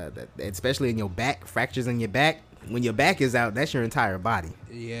that especially in your back, fractures in your back. When your back is out, that's your entire body.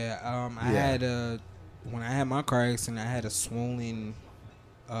 Yeah. I had when I had my car accident, I had a swollen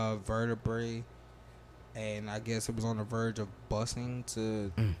vertebrae, and I guess it was on the verge of busting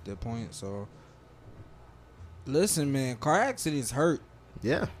to the point. So, listen, man, car accidents hurt.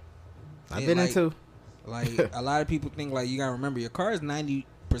 Yeah, I've Yeah, been like- into. Like, a lot of people think, like, you gotta remember, your car is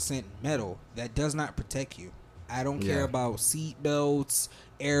 90% metal. That does not protect you. I don't care Yeah. about seat belts,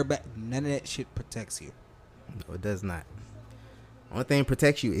 airbag. None of that shit protects you. No, it does not. Only thing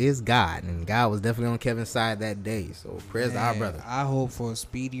protects you is God, and God was definitely on Kevin's side that day. So prayers to our Man, brother. I hope for a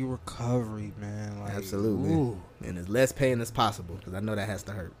speedy recovery, man. Like, Absolutely, ooh. and as less pain as possible, because I know that has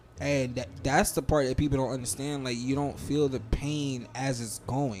to hurt. And that's the part that people don't understand. Like, you don't feel the pain as it's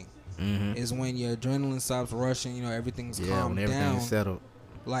going. Is when your adrenaline stops rushing. You know, everything's Yeah, calmed when everything's down. settled.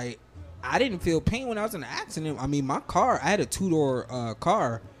 Like, I didn't feel pain when I was in an accident. I mean, my car, I had a 2-door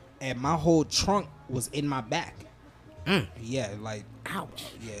car, and my whole trunk was in my back. Yeah, like, Ouch.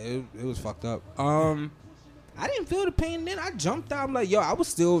 yeah, it was fucked up. I didn't feel the pain then. I jumped out. I'm like, yo, I was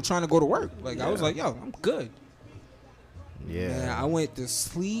still trying to go to work. Like, I was like, yo, I'm good. Yeah. Man, I went to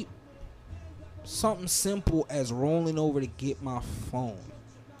sleep. Something simple as rolling over to get my phone.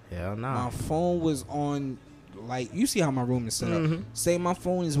 Hell no. My phone was on, like, you see how my room is set up. Say my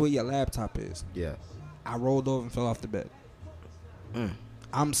phone is where your laptop is. Yeah. I rolled over and fell off the bed.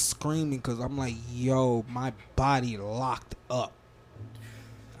 I'm screaming because I'm like, yo, my body locked up.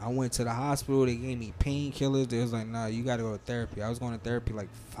 I went to the hospital. They gave me painkillers. They was like, nah, you got to go to therapy. I was going to therapy like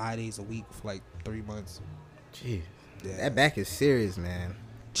 5 days a week for like 3 months. Gee. Yeah. That back is serious, man.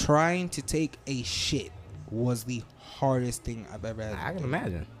 trying to take a shit was the hardest thing I've ever had. I can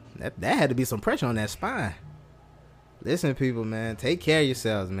imagine. That had to be some pressure on that spine. Listen, people, man, take care of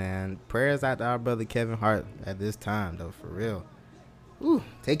yourselves, man. Prayers out to our brother Kevin Hart at this time, though, for real. Ooh,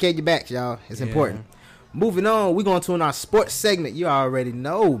 take care of your backs, y'all. It's important. Moving on, we're going to in our sports segment. You already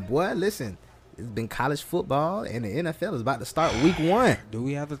know, boy. Listen, it's been college football, and the NFL is about to start week 1. Do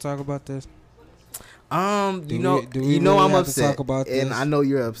we have to talk about this? You know really I'm have to upset, talk about and this? I know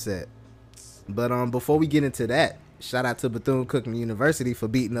you're upset. But before we get into that, shout out to Bethune-Cookman University for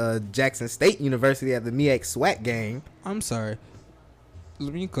beating Jackson State University at the MEAC SWAC game. I'm sorry.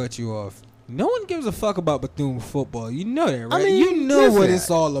 Let me cut you off. No one gives a fuck about Bethune football. You know that, right? I mean, you know listen, what it's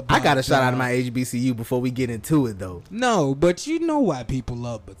all about. I got to shout out to dog. my HBCU before we get into it, though. No, but you know why people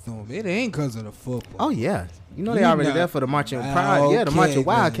love Bethune. It ain't because of the football. Oh, yeah. You know they You already know- there for the Marching Ah, Pride. Yeah, the okay, Marching then.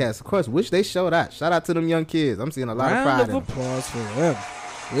 Wildcats, of course, which they showed out. Shout out to them young kids. I'm seeing a lot of pride Round in of them. applause for them.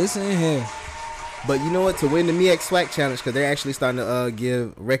 Listen here. But you know what? To win the MEAC SWAC challenge, because they're actually starting to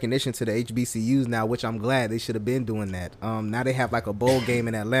give recognition to the HBCUs now, which I'm glad they should have been doing that. Now they have like a bowl game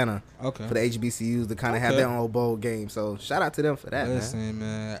in Atlanta Okay. for the HBCUs to kind of have Okay. their own bowl game. So shout out to them for that, man. Listen,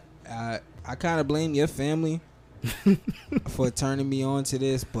 man. I kind of blame your family for turning me on to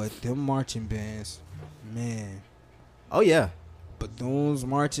this, but them marching bands, man. Oh, yeah. Bethune's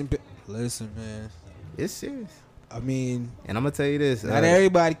marching band. Listen, man. It's serious. I mean, And I'm going to tell you this. not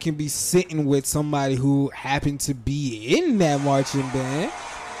everybody can be sitting with somebody who happened to be in that marching band.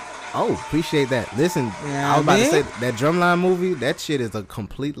 Oh, appreciate that. Listen, Yeah, I was about to say man. that Drumline movie, that shit is a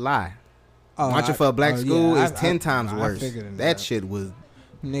complete lie. Oh, Marching for a Black School yeah, is 10 times I worse. figured it That out. shit was...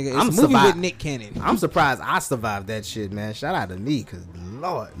 Nigga, it's I'm a movie survived. with Nick Cannon. I'm surprised I survived that shit, man. Shout out to me, because,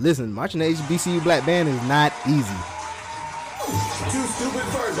 Lord. Listen, marching the HBCU Black Band is not easy. Two stupid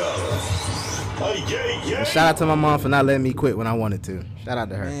Virgos. Yeah. Shout out to my mom for not letting me quit when I wanted to. Shout out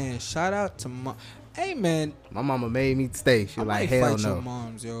to her. Man, shout out to mom. Hey, man. My mama made me stay. She I was like, might hell fight your no.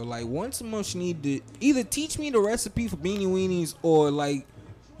 moms, yo. Like, once a month, she need to either teach me the recipe for beanie weenies or, like,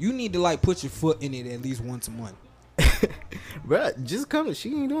 you need to, like, put your foot in it at least once a month. Bruh, just come. She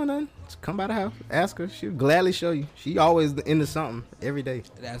ain't doing nothing. Just come by the house. Ask her. She'll gladly show you. She always into something every day.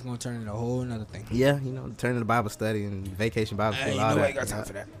 That's going to turn into a whole nother thing. Yeah, you know, turning to Bible study and vacation Bible school. Hey, all no, that. I ain't got time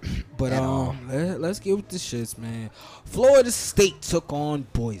for that. But At all. let's get with the shits, man. Florida State took on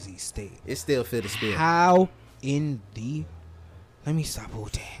Boise State. It still fit the spirit. How in the... Let me stop. Oh,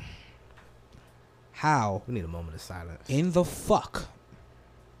 dang. How We need a moment of silence. in the fuck?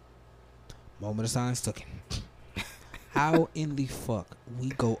 Moment of silence took it. How in the fuck we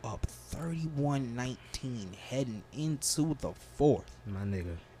go up 31-19 heading into the fourth My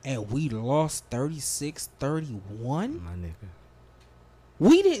nigga. and we lost 36-31? My nigga.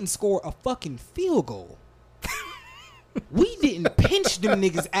 We didn't score a fucking field goal. We didn't pinch them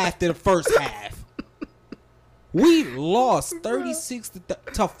niggas after the first half. We lost 36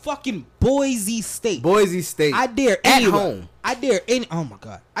 to fucking Boise State. Boise State. I dare At anybody. home. I dare any. Oh my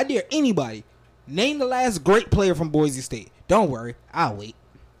god. I dare anybody. Name the last great player from Boise State. Don't worry, I'll wait.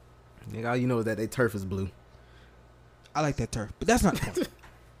 Nigga, all you know is that they turf is blue. I like that turf, but that's not the point.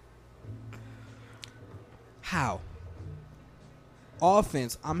 How?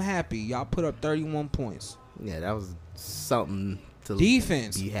 Offense, I'm happy. Y'all put up 31 points. Yeah, that was something to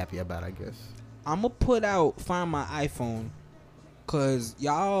Defense. be happy about, I guess. I'm going to find my iPhone, because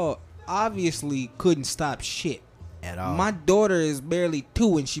y'all obviously couldn't stop shit. At all. My daughter is barely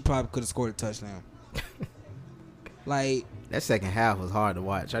 2 and she probably could have scored a touchdown. Like, That second half was hard to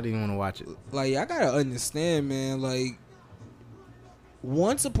watch. I didn't even want to watch it. like, I gotta understand, man. Like,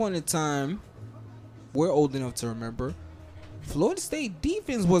 once upon a time, we're old enough to remember, Florida State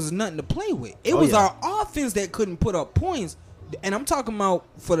defense was nothing to play with. It Oh, was yeah. our offense that couldn't put up points. And I'm talking about,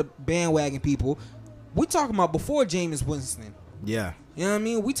 for the bandwagon people, we're talking about before Jameis Winston. Yeah. You know what I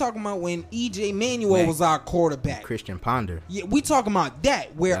mean? We talking about when E.J. Manuel Man. was our quarterback. Christian Ponder. Yeah, we talking about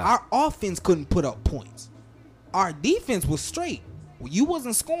that, where Yeah. our offense couldn't put up points. Our defense was straight. You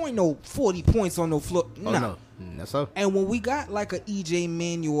wasn't scoring no 40 points on no floor. Oh, no. That's so. And when we got like a E.J.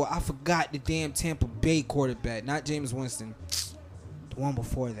 Manuel, I forgot the damn Tampa Bay quarterback, not Jameis Winston. The one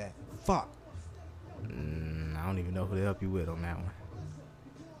before that. Fuck. I don't even know who to help you with on that one.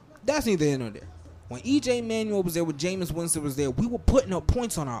 That's neither here nor there. When E.J. Manuel was there, when Jameis Winston was there, we were putting up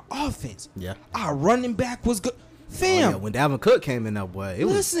points on our offense. Yeah. Our running back was good. Oh, Fam, yeah. When Dalvin Cook came in there, boy, it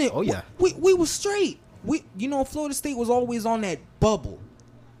listen. was. Oh, yeah. We was straight. Florida State was always on that bubble.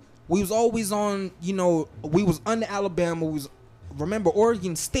 We was always on, we was under Alabama. Remember,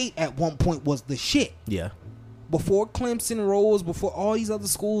 Oregon State at one point was the shit. Yeah. Before Clemson rose, before all these other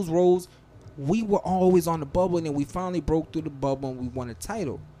schools rose, we were always on the bubble, and then we finally broke through the bubble and we won a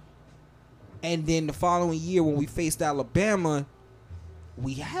title. And then the following year when we faced Alabama,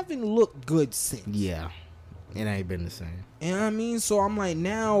 we haven't looked good since. Yeah. It ain't been the same. You know what I mean? So I'm like,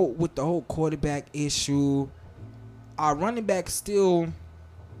 now with the whole quarterback issue, our running back still,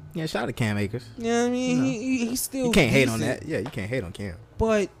 Yeah, shout out to Cam Akers. you know what I mean? No. He's still You can't hate on decent. that. Yeah, you can't hate on Cam.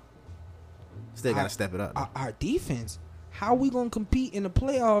 But Still got to Our- step it up. our defense, how we gonna compete in the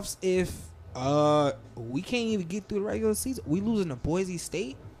playoffs if we can't even get through the regular season? We losing to Boise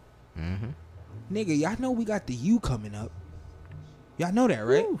State, nigga. Y'all know we got the U coming up. Y'all know that,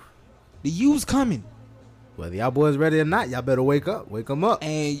 right? Woo. The U's coming, Whether y'all boys ready or not, y'all better wake up. Wake them up.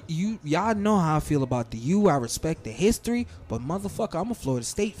 and y'all know how I feel about the U. I respect the history, but motherfucker, I'm a Florida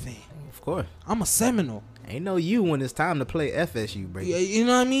State fan. Of course. I'm a Seminole. Ain't no you when it's time to play FSU, bro. Yeah, you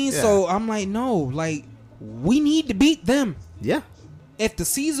know what I mean? Yeah. So I'm like, no, like we need to beat them. Yeah. If the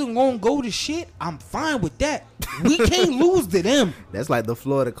season gonna go to shit, I'm fine with that. We can't lose to them. That's like the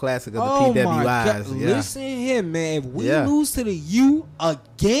Florida Classic of Oh the my God. PWIs. Yeah. Listen here, man. If we Yeah. lose to the U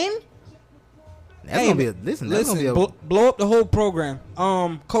again, That's gonna be a listen. That's gonna be a blow up the whole program.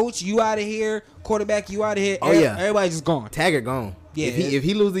 Coach, you out of here. Quarterback, you out of here. Oh, yeah. Everybody just gone. Taggart gone. Yeah. If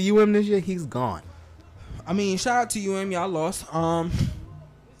he lose the UM this year, he's gone. I mean, shout out to UM, y'all lost. Oh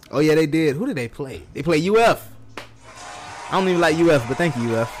yeah, they did. Who did they play? They play UF. I don't even like UF, but thank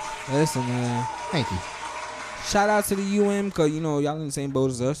you, UF. Listen, man. Thank you. Shout out to the UM, because, you know, y'all in the same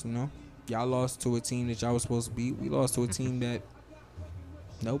boat as us, you know. Y'all lost to a team that y'all was supposed to beat. We lost to a team that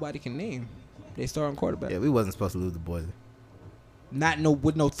nobody can name. They starting quarterback. Yeah, we wasn't supposed to lose the boys. Not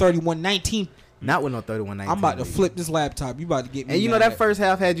with no 31-19. Not with no 31-19. I'm about to flip this laptop. You about to get me. And you know mad. that first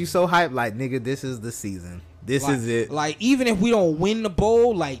half had you so hyped, like, nigga, this is the season. This Like- is it. Like, even if we don't win the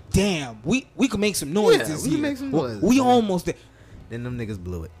bowl, like, damn, we could make some noise Yeah, this we year. can make some noise. We almost did. Then them niggas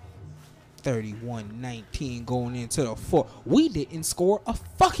blew it. 31-19 going into the fourth. We didn't score a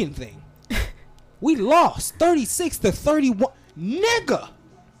fucking thing. We lost 36-31. Nigga.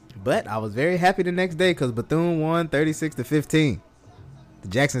 But I was very happy the next day because Bethune won 36-15. The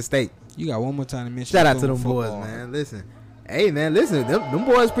Jackson State. You got one more time to mention. Shout out to them Bethune boys, football. man. Listen. Hey, man, listen. Them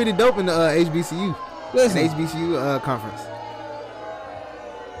boys pretty dope in the HBCU. Listen. In the HBCU conference.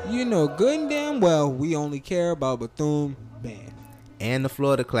 You know good and damn well we only care about Bethune band. And the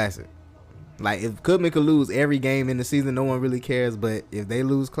Florida Classic. Like, if Cookman could lose every game in the season, no one really cares. But if they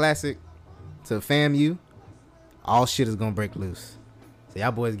lose Classic to FAMU, all shit is going to break loose. So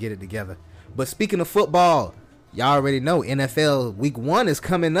y'all boys get it together. But speaking of football, y'all already know NFL Week 1 is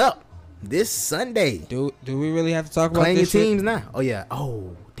coming up this Sunday. Do we really have to talk about Playing your this shit? teams now. Oh, yeah.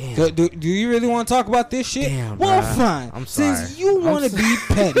 Oh, damn. Do you really want to talk about this shit? Damn, well, bruh. fine. I'm sorry. Since you I'm want to be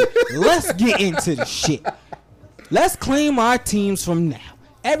petty, let's get into the shit. Let's claim our teams from now.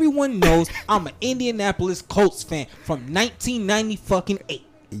 Everyone knows I'm an Indianapolis Colts fan from 1998.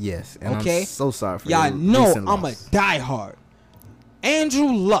 Yes. And Okay? I'm so sorry for Y'all your know recent I'm loss. a diehard.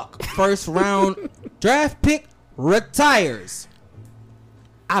 Andrew Luck, first round draft pick, retires.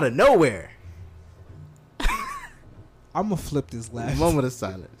 Out of nowhere. I'm gonna flip this last. Moment of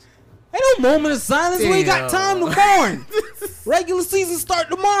silence. Ain't no moment of silence. We ain't got time to mourn. Regular season start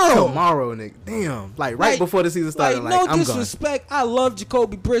tomorrow. Tomorrow, nigga. Damn. Like, right before the season started, like, no I'm gone. disrespect. I love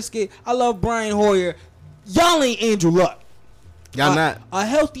Jacoby Brisket. I love Brian Hoyer. Y'all ain't Andrew Luck. Y'all not. A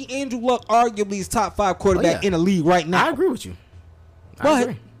healthy Andrew Luck arguably is top 5 quarterback Oh, yeah. in the league right now. I agree with you. I But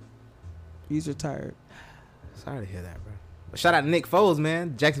agree. he's retired. Sorry to hear that, bro. But shout out to Nick Foles,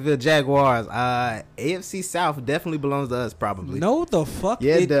 man. Jacksonville Jaguars. AFC South definitely belongs to us, probably. No, the fuck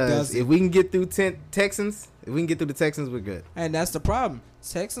Yeah, it it does. doesn't. If we can get through Texans, if we can get through the Texans, we're good. And that's the problem.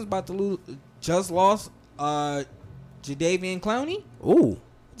 Texans about to lose. Just lost Jadeveon Clowney. Ooh.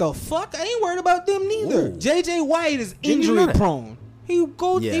 The fuck? I ain't worried about them neither. Ooh. JJ White is Didn't you know injury that? prone. He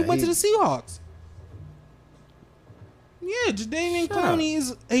Yeah, went to he- the Seahawks. Yeah, Jadeveon Shut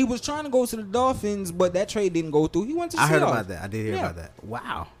Clowney he was trying to go to the Dolphins, but that trade didn't go through. He went to the I Seahawks. heard about that. I did hear Yeah. about that.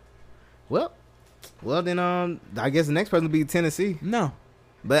 Wow. Well then I guess the next person will be Tennessee. No.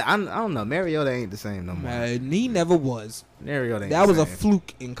 But I don't know. Mariota ain't the same no more. He never was. Mariota ain't That the was a same.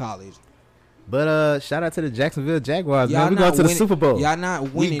 fluke in college. But shout out to the Jacksonville Jaguars, Y'all man. We not going to the winning- Super Bowl. y'all not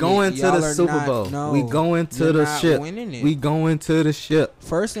winning We going it. to Y'all the are Super not- Bowl. no, we going to you're the not ship. winning it. We going to the ship.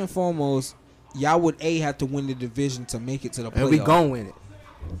 First and foremost, y'all would have to win the division to make it to the playoffs. And we going to win it.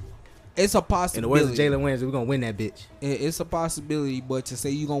 It's a In the possibility. words of Jalen Williams, we're going to win that bitch. It's a possibility, but to say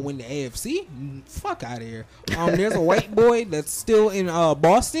you gonna win the AFC, fuck out of here. There's a white boy that's still in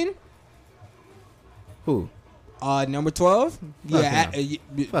Boston. Who? Number 12. Yeah.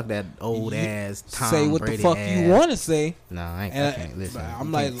 Fuck that old ass Tom Say what Brady the fuck ass. you want to say. No, I can't listen. I'm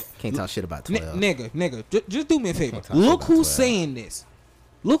You like, can't talk shit about 12. nigga, just do me a favor. Can't talk Look shit about who's 12. saying this.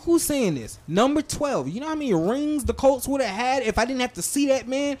 Look who's saying this. Number 12. You know how many rings the Colts would have had if I didn't have to see that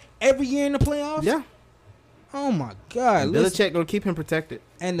man every year in the playoffs? Yeah. Oh my God. And Listen. Belichick gonna keep him protected.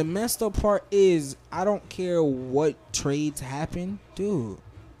 And the messed up part is, I don't care what trades happen, dude.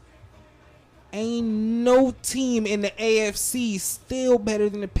 Ain't no team in the AFC still better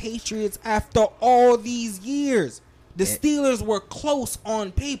than the Patriots after all these years. The Steelers were close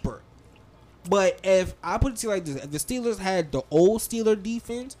on paper. But if I put it to you like this, if the Steelers had the old Steeler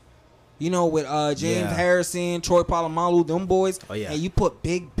defense, you know, with James Harrison, Troy Polamalu, them boys, and you put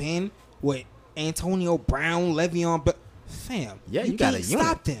Big Ben with Antonio Brown, Le'Veon, but fam, You got can't a unit.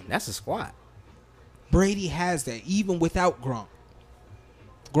 stop them. That's a squad. Brady has that, even without Gronk.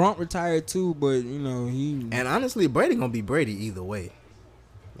 Gronk retired too, but you know he. And honestly, Brady gonna be Brady either way.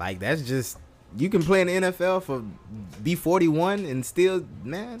 Like that's just you can play in the NFL for be 41 and still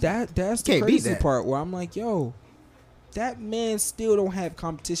That's the can't beat crazy that. part where I'm like, yo, that man still don't have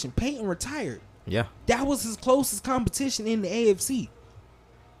competition. Peyton retired. Yeah. That was his closest competition in the AFC.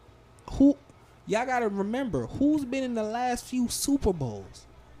 Who y'all gotta remember who's been in the last few Super Bowls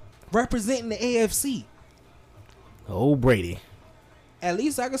representing the AFC? Oh, Brady. At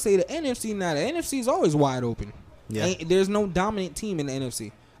least I can say the NFC now. The NFC is always wide open. Yeah. There's no dominant team in the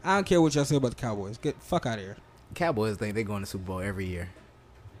NFC. I don't care what y'all say about the Cowboys. Get the fuck out of here. Cowboys think they going to Super Bowl every year.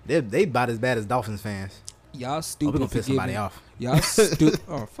 They about as bad as Dolphins fans. Y'all stupid. gonna piss somebody off. Y'all stupid.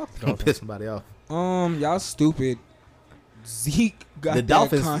 Oh fuck the Gonna Dolphins. piss somebody off. Y'all stupid. Zeke got The that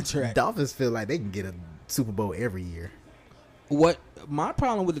Dolphins contract. Dolphins feel like they can get a Super Bowl every year. What my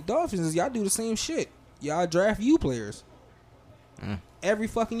problem with the Dolphins is y'all do the same shit. Y'all draft you players every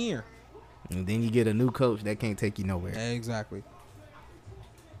fucking year. And then you get a new coach that can't take you nowhere. Exactly.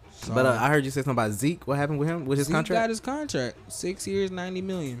 So, But I heard you say something about Zeke. What happened with him? With his Zeke contract? got his contract. 6 years, $90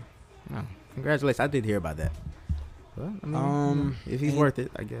 million. Oh, congratulations. I did hear about that. Well, I mean, if he's worth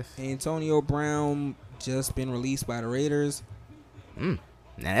it, I guess. Antonio Brown just been released by the Raiders. Now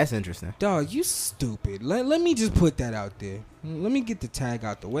that's interesting. Dog, you stupid. Let me just put that out there. Let me get the tag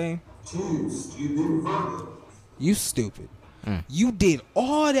out the way. You stupid. You did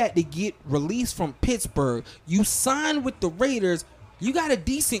all that to get released from Pittsburgh. You signed with the Raiders. You got a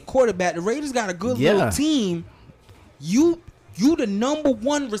decent quarterback. The Raiders got a good little team. You the number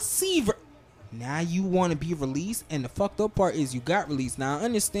one receiver. Now you want to be released, and the fucked up part is you got released. Now I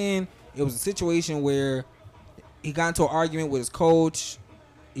understand it was a situation where he got into an argument with his coach.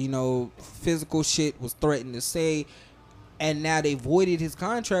 You know, physical shit was threatened to say, and now they voided his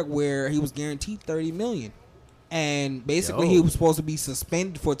contract where he was guaranteed $30 million, and basically he was supposed to be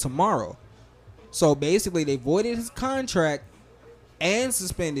suspended for tomorrow. So basically they voided his contract and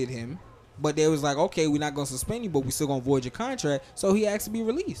suspended him, but they was like, okay, we're not gonna suspend you, but we still gonna void your contract. So he asked to be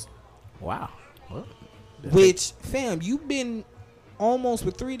released. Wow. Well, Which, fam, you've been almost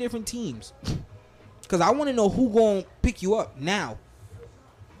with 3 different teams. Because I want to know who gonna pick you up now.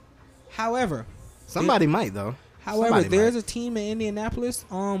 However, somebody might though. However, there's a team in Indianapolis.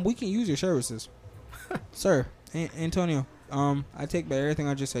 We can use your services, sir. Antonio. I take back everything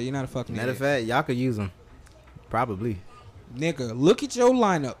I just said. You're not a fucking Matter of idiot. fact, y'all could use them. Probably. Nigga, look at your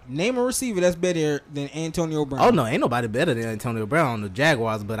lineup. Name a receiver that's better than Antonio Brown. Oh no, ain't nobody better than Antonio Brown on the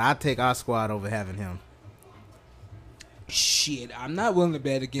Jaguars, but I take our squad over having him. Shit, I'm not willing to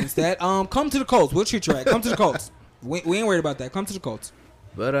bet against that. Come to the Colts. We'll treat you right. Come to the Colts. We ain't worried about that. Come to the Colts.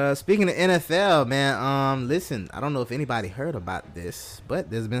 But speaking of NFL, man, listen, I don't know if anybody heard about this, but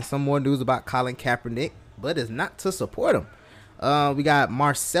there's been some more news about Colin Kaepernick, but it's not to support him. We got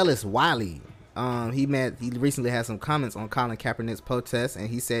Marcellus Wiley. He recently had some comments on Colin Kaepernick's protest, and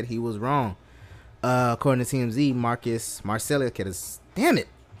he said he was wrong. According to TMZ, Marcellus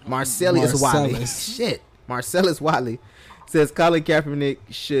Wiley. Shit. Marcellus Wiley says Colin Kaepernick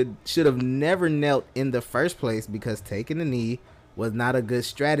should have never knelt in the first place because taking the knee was not a good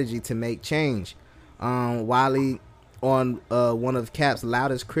strategy to make change. Wiley, on one of Cap's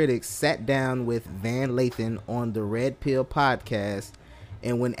loudest critics, sat down with Van Lathan on the Red Pill podcast,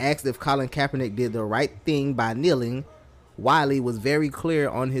 and when asked if Colin Kaepernick did the right thing by kneeling, Wiley was very clear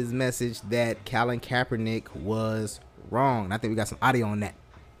on his message that Colin Kaepernick was wrong. And I think we got some audio on that.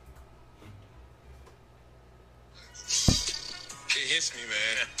 It hits me,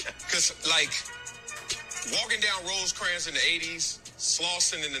 man. Because, like, walking down Rosecrans in the 80s,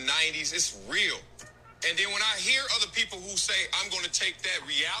 Slauson in the 90s, it's real. And then when I hear other people who say, I'm going to take that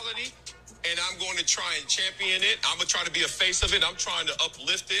reality and I'm going to try and champion it, I'm going to try to be a face of it, I'm trying to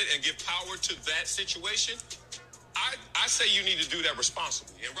uplift it and give power to that situation, I say you need to do that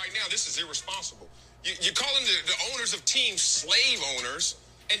responsibly. And right now, this is irresponsible. You're calling the owners of teams slave owners,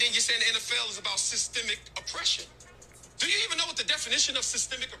 and then you're saying the NFL is about systemic oppression. Do you even know what the definition of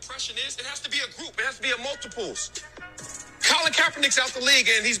systemic oppression is? It has to be a group. It has to be a multiples. Colin Kaepernick's out the league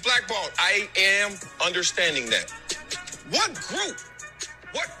and he's blackballed. I am understanding that. What group,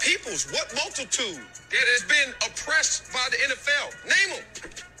 what peoples, what multitude that has been oppressed by the NFL? Name them.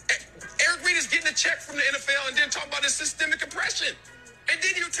 Eric Reid is getting a check from the NFL and then talk about this systemic oppression. And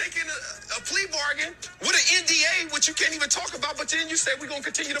then you're taking a plea bargain with an NDA, which you can't even talk about, but then you say we're going to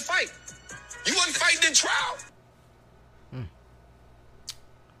continue to fight. You wasn't fighting in trial.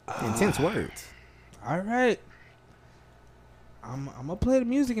 Intense words. All right. I'm gonna play the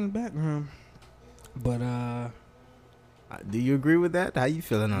music in the background. But do you agree with that? How you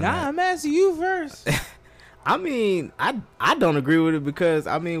feeling on that? nah, I'm asking you first. I mean, I don't agree with it because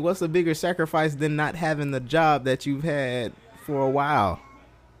I mean, what's a bigger sacrifice than not having the job that you've had for a while?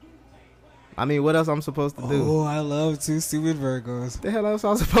 I mean, what else I'm supposed to do? Oh, I love Two Stupid Virgos. The hell else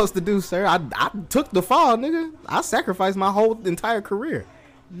I'm supposed to do, sir? I took the fall, nigga. I sacrificed my whole entire career.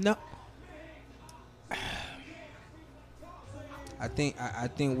 No. I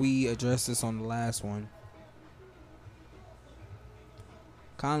think we addressed this on the last one.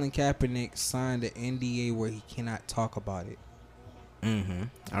 Colin Kaepernick signed an NDA where he cannot talk about it. Mm-hmm.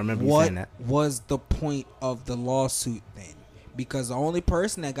 I remember you saying that. What was the point of the lawsuit then? Because the only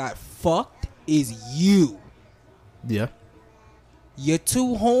person that got fucked is you. Yeah. Your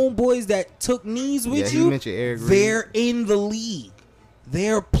two homeboys that took knees with you you, mentioned Eric Reid. they're in the league.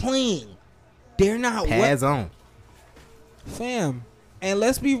 They're playing. They're not pads on. Fam. And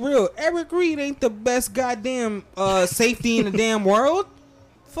let's be real, Eric Reid ain't the best goddamn safety in the damn world.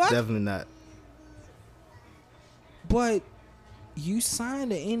 Fuck. Definitely not. But you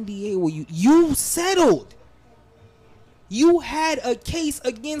signed an NDA where you settled. You had a case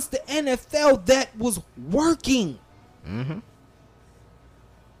against the NFL that was working. Mm-hmm.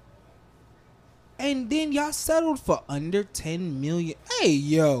 And then y'all settled for under 10 million. Hey,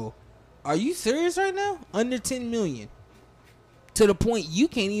 yo. Are you serious right now? Under 10 million. To the point you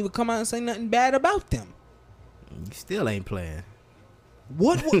can't even come out and say nothing bad about them. You still ain't playing.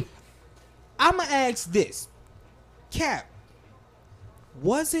 What I'm going to ask this. Cap,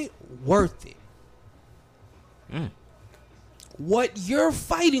 was it worth it? What you're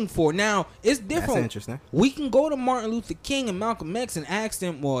fighting for. Now, it's different. That's interesting. We can go to Martin Luther King and Malcolm X and ask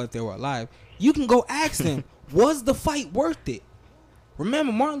them, well, if they were alive, you can go ask them, was the fight worth it?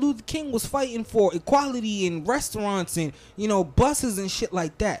 Remember, Martin Luther King was fighting for equality in restaurants and, buses and shit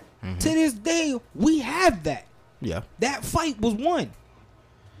like that. Mm-hmm. To this day, we have that. Yeah. That fight was won.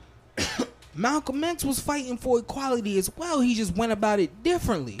 Malcolm X was fighting for equality as well. He just went about it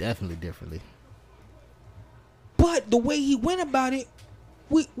differently. Definitely differently. But the way he went about it,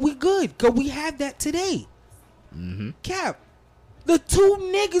 we good. Because we have that today. Mm-hmm. Cap, the two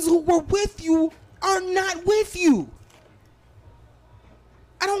niggas who were with you are not with you.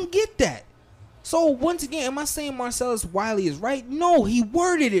 I don't get that. So, once again, am I saying Marcellus Wiley is right? No, he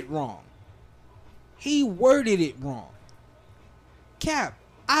worded it wrong. Cap,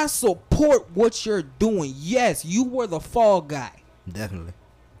 I support what you're doing. Yes, you were the fall guy. Definitely.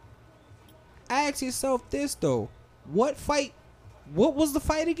 Ask yourself this, though. What was the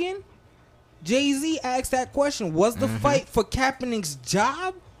fight again? Jay-Z asked that question. Was the fight for Kaepernick's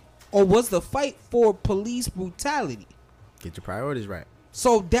job? Or was the fight for police brutality? Get your priorities right.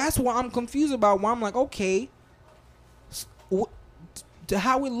 So that's what I'm confused about. Why I'm like, okay, to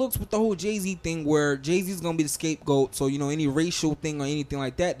how it looks with the whole Jay-Z thing, where Jay-Z's gonna be the scapegoat. So any racial thing or anything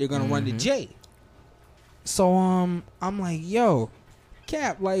like that, they're gonna run to Jay. So I'm like, yo,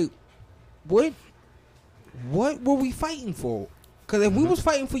 Cap, like, what were we fighting for? Because if we was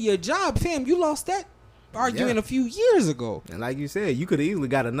fighting for your job, fam, you lost that argument a few years ago. And like you said, you could have easily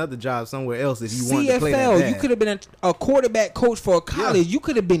got another job somewhere else if you wanted to play that CFL, bad. you could have been a quarterback coach for a college. You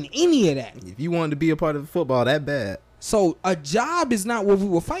could have been any of that. If you wanted to be a part of football that bad. So a job is not what we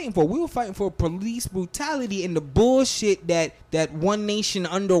were fighting for. We were fighting for police brutality and the bullshit that one nation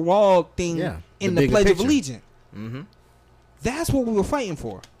under all thing in the Pledge of Allegiance. Mm-hmm. That's what we were fighting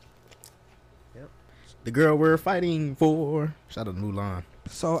for. Yep. The girl we're fighting for. Shout out to Mulan.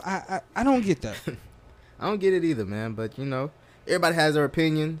 So I don't get that. I don't get it either, man. But, everybody has their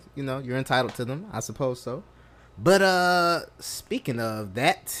opinions. You're entitled to them. I suppose so. But, speaking of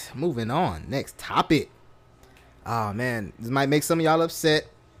that, moving on. Next topic. Oh, man. This might make some of y'all upset.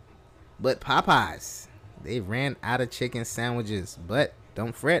 But Popeyes, they ran out of chicken sandwiches. But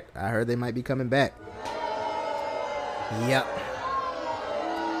don't fret. I heard they might be coming back. Yep.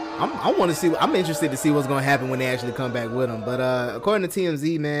 I want to see. I'm interested to see what's going to happen when they actually come back with them. But according to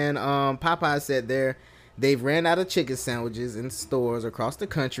TMZ, man, Popeyes said they've ran out of chicken sandwiches in stores across the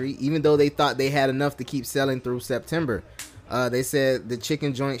country, even though they thought they had enough to keep selling through September. They said the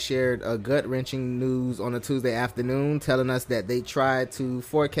chicken joint shared a gut-wrenching news on a Tuesday afternoon, telling us that they tried to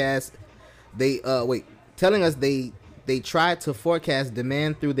forecast. Telling us they tried to forecast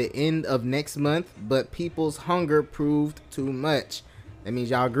demand through the end of next month, but people's hunger proved too much. That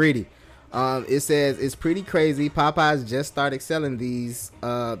means y'all greedy. It says it's pretty crazy. Popeyes just started selling these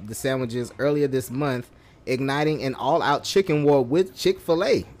the sandwiches earlier this month, igniting an all-out chicken war with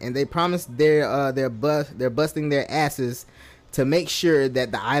Chick-fil-A, and they promised they're busting their asses to make sure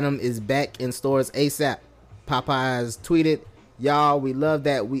that the item is back in stores ASAP. Popeyes tweeted, "Y'all, we love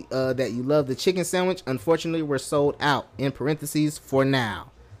that you love the chicken sandwich. Unfortunately, we're sold out. In parentheses, for now."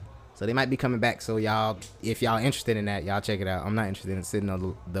 So they might be coming back. So y'all, if y'all interested in that, y'all check it out. I'm not interested in sitting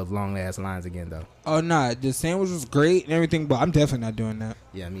on the long ass lines again though. Oh nah, the sandwich was great and everything, but I'm definitely not doing that.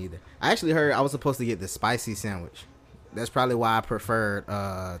 Yeah, me either. I actually heard I was supposed to get the spicy sandwich. That's probably why I preferred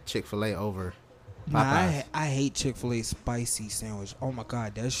Chick-fil-A over Popeyes. Nah, I hate Chick-fil-A spicy sandwich. Oh my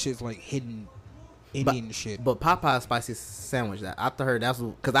god, that shit's like hidden Indian shit. But Popeyes spicy sandwich, I heard that's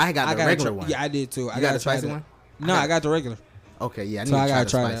because I got the regular one. Yeah, I did too. I got the spicy one. No, I got the regular. Okay, yeah, I need So to I try gotta the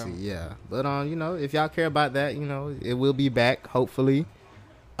try spicy. that. Yeah, but you know, if y'all care about that, you know, it will be back hopefully.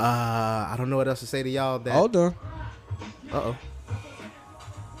 I don't know what else to say to y'all. That Hold on. Uh-oh.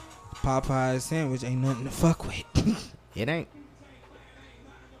 Popeyes sandwich ain't nothing to fuck with. It ain't.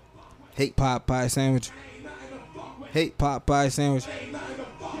 Hey, Popeye sandwich. Hey, Popeye sandwich.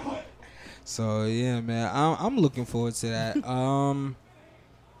 So yeah, man, I'm looking forward to that.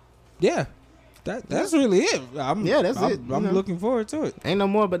 Yeah, that's really it. I'm looking forward to it. Ain't no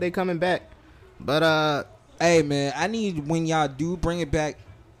more, but they coming back. But hey man, I need when y'all do bring it back.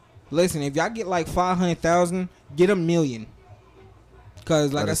 Listen, if y'all get like 500,000, get $1 million.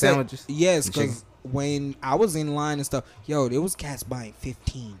 Cause like I said, sandwiches? yes, The chicken? cause when I was in line and stuff, yo, there was cats buying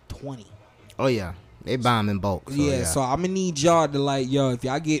 15, 20. oh yeah, they buy them in bulk. So, yeah, so I'm gonna need y'all to like, yo, if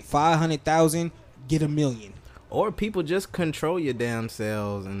y'all get 500,000, get $1 million. Or people just control your damn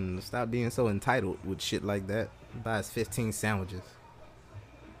selves and stop being so entitled with shit like that. Buys 15 sandwiches.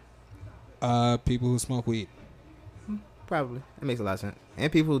 People who smoke weed. Probably. That makes a lot of sense. And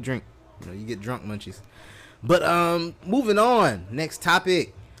people who drink. You know, you get drunk munchies. But moving on. Next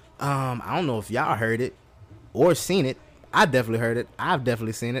topic. I don't know if y'all heard it or seen it. I definitely heard it. I've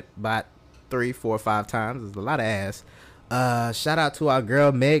definitely seen it about 3, 4, 5 times. There's a lot of ass. Shout out to our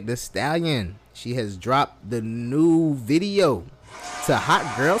girl Meg Thee Stallion. She has dropped the new video to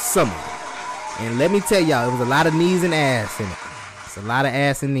Hot Girl Summer. And let me tell y'all, it was a lot of knees and ass in it. It's a lot of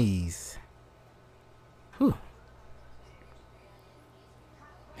ass and knees. Whew.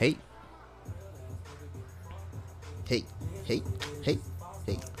 Hey. Hey. Hey. Hey.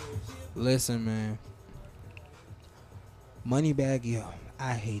 Hey. Listen, man. Moneybag, yo,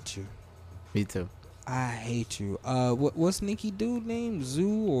 I hate you. Me too. I hate you. What's Nikki dude name?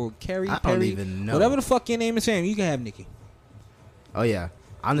 Zoo or Carrie I Perry? don't even know. Whatever the fuck your name is, fam, you can have Nikki. Oh yeah.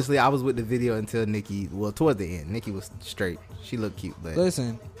 Honestly, I was with the video until Nikki. Well, toward the end, Nikki was straight. She looked cute, but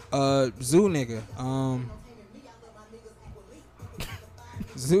Listen, Zoo nigga,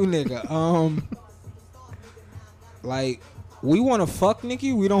 Zoo nigga, like we want to fuck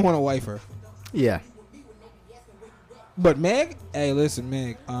Nikki, we don't want to wife her. yeah, But Meg, hey, listen,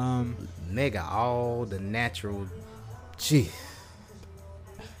 Meg, Meg got all the natural. Gee,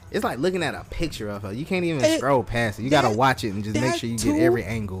 it's like looking at a picture of her. You can't even scroll past it. You gotta watch it and just make sure you get every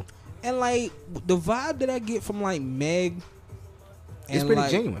angle. And like the vibe that I get from like Meg, It's and, pretty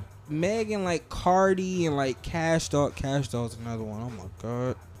like, genuine. Meg and like Cardi and like Cash Doll. Cash Doll's another one. Oh my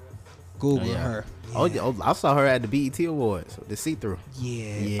god, Google her. Oh, yeah, I saw her at the BET Awards. The see-through.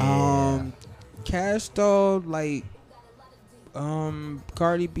 Yeah. Cash Doll, like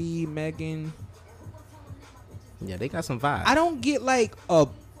Cardi B, Megan. Yeah, they got some vibes. I don't get like a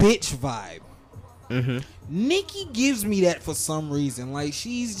bitch vibe. Mm-hmm. Nikki gives me that for some reason. Like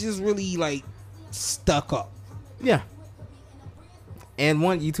she's just really like stuck up. Yeah. And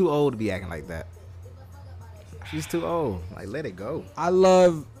one, you too old to be acting like that. She's too old. Like, let it go. I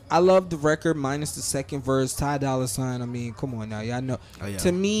love the record minus the second verse. Ty Dolla $ign. I mean, come on now, y'all know. Oh, yeah.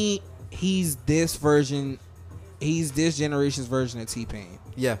 To me, he's this version. He's this generation's version of T-Pain.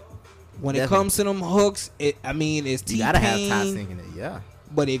 Yeah. When Definitely. it comes to them hooks, it's T-Pain. You gotta have Ty singing it. Yeah.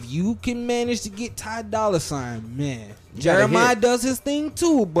 But if you can manage to get Ty Dolla $ign, man, You gotta Jeremiah hit. does his thing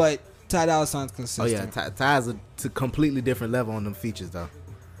too. But Ty Dolla $ign's consistent. Oh yeah, Ty's a completely different level on them features though.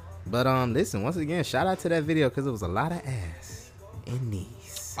 But listen, once again, shout out to that video because it was a lot of ass and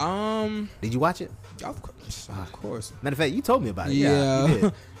knees. Did you watch it? Of course. Matter of fact, you told me about it. Yeah. You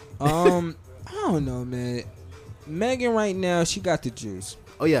did. I don't know, man. Megan right now, she got the juice.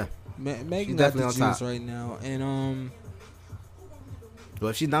 Oh yeah. Megan She's got the definitely on juice top. right now, and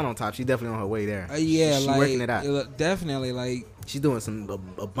Well, if she's not on top, she's definitely on her way there. yeah, she's like working it out. Definitely, like She's doing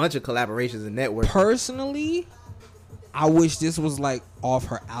a bunch of collaborations and networking. personally, I wish this was like off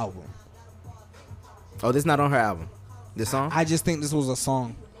her album. Oh, this not on her album. This song? I just think this was a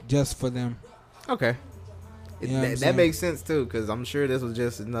song just for them. Okay. You know what I'm That saying? makes sense too, because I'm sure this was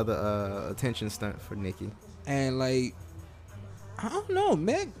just another attention stunt for Nicki. And like, I don't know,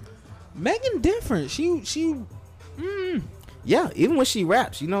 Megan different. Yeah, even when she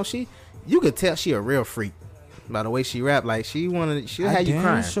raps, you could tell she a real freak by the way she rap. Like she'll have you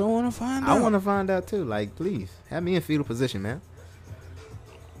crying. Sure want to find out. I want to find out too. Like, please have me in fetal position, man.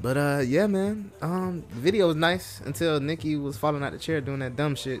 But yeah, man. The video was nice until Nicki was falling out the chair doing that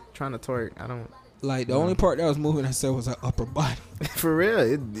dumb shit, trying to twerk. I don't. Like the only part that was moving herself was her upper body. For real,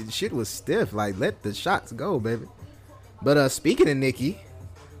 it shit was stiff. Like, let the shots go, baby. But speaking of Nicki,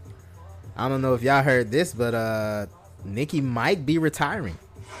 I don't know if y'all heard this, but Nicki might be retiring.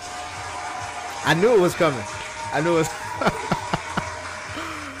 I knew it was coming. I knew it was.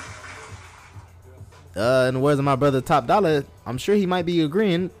 In the words of my brother Top Dollar, I'm sure he might be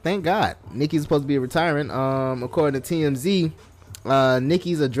agreeing. Thank God. Nicki's supposed to be retiring. According to TMZ,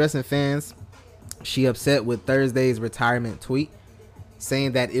 Nicki's addressing fans. She upset with Thursday's retirement tweet,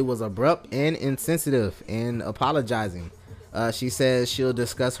 saying that it was abrupt and insensitive, and apologizing. She says she'll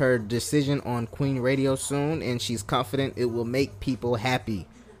discuss her decision on Queen Radio soon, and she's confident it will make people happy.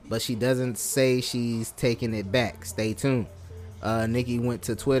 But she doesn't say she's taking it back. Stay tuned. Nicki went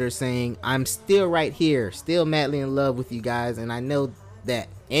to Twitter saying, "I'm still right here, still madly in love with you guys, and I know that,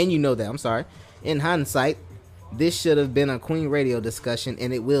 and you know that, I'm sorry. In hindsight, this should have been a Queen Radio discussion,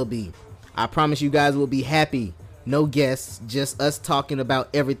 and it will be. I promise you guys will be happy. No guests, just us talking about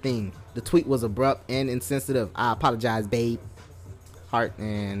everything. The tweet was abrupt and insensitive. I apologize, babe." Heart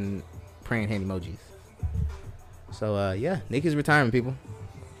and praying hand emojis. So, yeah, Nicki's retiring, people.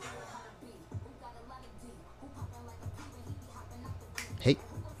 Hey.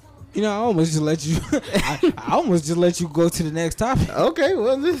 You know, I almost just let you. I almost just let you go to the next topic. Okay,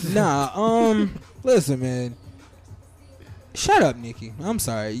 well, this. Nah, listen, man. Shut up, Nicki. I'm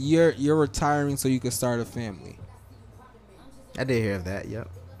sorry. You're retiring so you can start a family. I did hear of that. Yep.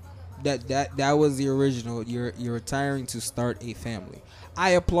 That was the original. You're retiring to start a family. I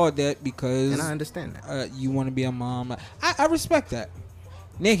applaud that because And I understand that. You want to be a mom. I respect that,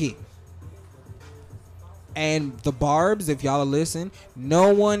 Nicki. And the Barbs, if y'all listen,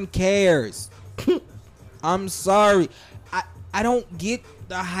 no one cares. I'm sorry. I don't get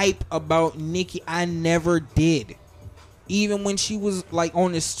the hype about Nicki. I never did. Even when she was like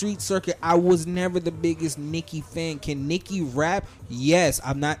on the street circuit, I was never the biggest Nicki fan. Can Nicki rap? Yes,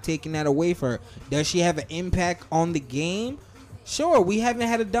 I'm not taking that away from her. Does she have an impact on the game? Sure. We haven't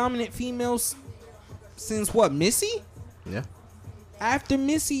had a dominant female since what, Missy? Yeah. After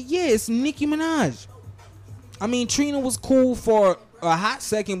Missy, yeah, it's Nicki Minaj. I mean, Trina was cool for a hot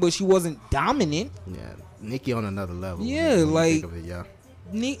second, but she wasn't dominant. Yeah. Nicki on another level. Yeah, when you like think of it, yeah.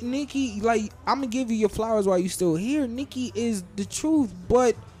 Nicki, like, I'm gonna give you your flowers while you still here. Nicki is the truth,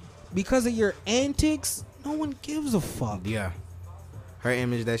 but because of your antics, no one gives a fuck. Yeah. Her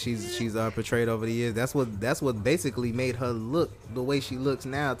image that she's portrayed over the years, that's what basically made her look the way she looks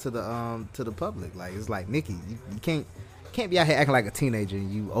now to the public. Like, it's like, Nicki, you can't be out here acting like a teenager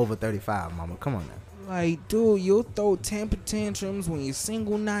and you over 35, mama. Come on now. Like, dude, you'll throw temper tantrums when you're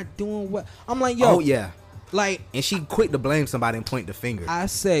single, not doing what. I'm like, yo. Oh yeah. Like, and she quick to blame somebody and point the finger. I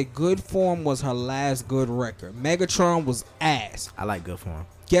said Good Form was her last good record. Megatron was ass. I like Good Form.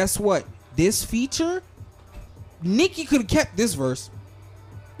 Guess what? This feature, Nicki could have kept this verse.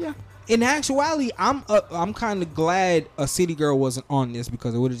 Yeah. In actuality, I'm kind of glad a City Girl wasn't on this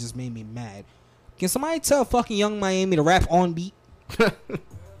because it would have just made me mad. Can somebody tell fucking Young Miami to rap on beat?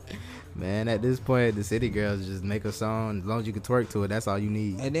 Man, at this point, the City Girls just make a song. As long as you can twerk to it, that's all you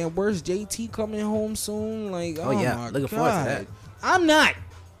need. And then where's JT coming home soon? Like, oh yeah, my looking God. forward to that. I'm not.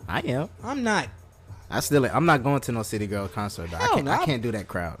 I am. I'm not. I'm not going to no City Girl concert though. I can't do that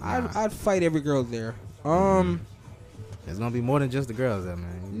crowd. Nah. I'd fight every girl there. There's gonna be more than just the girls there,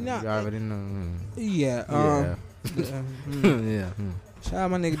 man. Nah. You already know. Yeah. Yeah. Shout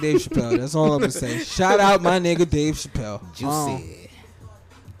out my nigga Dave Chappelle. That's all I'm gonna say. Shout out my nigga Dave Chappelle. Juicy.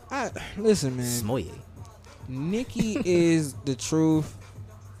 Listen, man. Smoye. Nicki is the truth.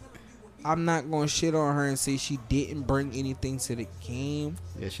 I'm not gonna shit on her and say she didn't bring anything to the game.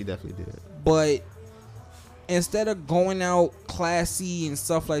 Yeah, she definitely did. But instead of going out classy and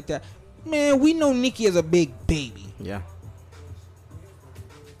stuff like that, man, we know Nicki is a big baby. Yeah.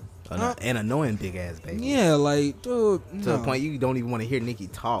 An annoying big ass baby. Yeah, like, dude, To the point you don't even want to hear Nicki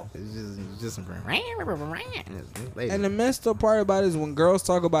talk. It's just some. And the messed up part about it is when girls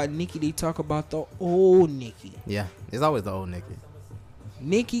talk about Nicki, they talk about the old Nicki. Yeah, it's always the old Nicki.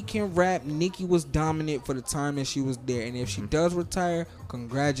 Nicki can rap. Nicki was dominant for the time that she was there. And if she does retire,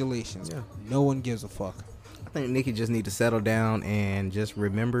 congratulations. Yeah. No one gives a fuck. I think Nicki just need to settle down and just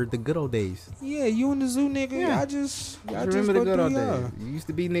remember the good old days. Yeah, you and the zoo nigga. Yeah. I just Remember the go good old through days. y'all. You used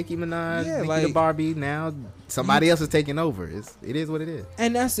to be Nicki Minaj, Yeah, Nicki like- the Barbie. Now somebody else is taking over. It is what it is.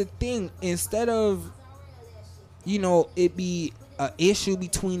 And that's the thing. Instead of, it be an issue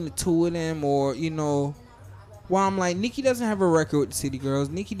between the two of them, or while I'm like, Nicki doesn't have a record with the City Girls.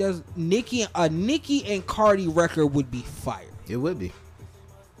 Nicki and Cardi record would be fire. It would be.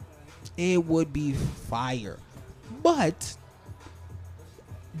 It would be fire. But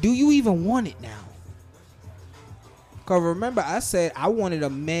do you even want it now? Cause remember, I said I wanted a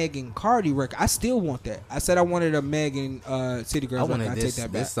Meg and Cardi record. I still want that. I said I wanted a Meg and City I Girls record. wanted I this. take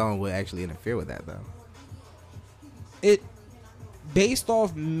that back. This song would actually interfere with that though. It based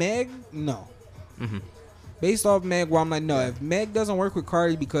off Meg, no. Mm-hmm. Based off Meg, well, I'm like, no. If Meg doesn't work with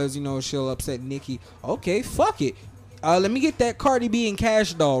Cardi because she'll upset Nicki, okay, fuck it. Let me get that Cardi B and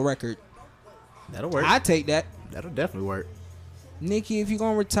Cash Doll record. That'll work. I take that. That'll definitely work. Nicki, if you're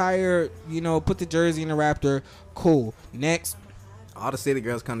gonna retire, put the jersey in the Raptor. Cool. Next. All the City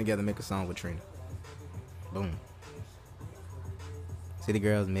Girls come together and make a song with Trina. Boom. City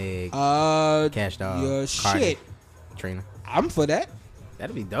Girls, Meg, Cash Doll, yeah, Cardi, shit. Trina. I'm for that.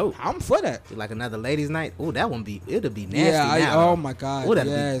 That'd be dope. I'm for that. Like another ladies' night. Oh, that one it'll be nasty. Yeah. now. Oh my God. Ooh,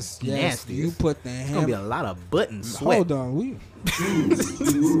 that'd yes. be Yes. nasty. You put the It's gonna be a lot of butt and sweat. Hold on. It's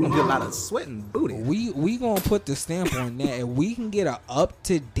gonna be a lot of sweat and booty. We gonna put the stamp on that, and we can get a up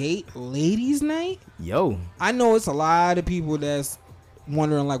to date ladies' night. Yo, I know it's a lot of people that's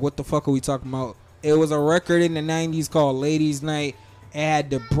wondering like, what the fuck are we talking about? It was a record in the '90s called Ladies' Night. It had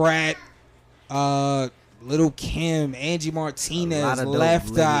the Brat, Little Kim, Angie Martinez,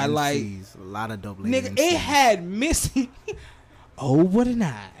 Left Eye, like a lot of dope ladies. nigga. It had Missy. Oh, what an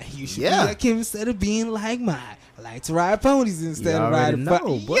eye! You should be like him instead of being like mine. I like to ride ponies instead of riding. Know,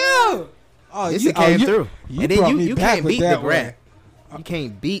 boy. Yeah. Oh, This came through. You And then brought me you back can't with beat the that Brat. You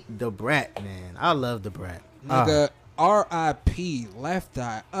can't beat the Brat, man. I love the Brat. Nigga, R.I.P. Left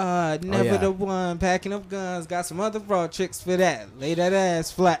Eye. Never yeah. the one packing up guns. Got some other fraud tricks for that. Lay that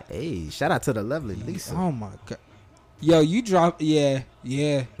ass flat. Hey, shout out to the lovely Lisa. Oh my God. Yo, you drop. Yeah.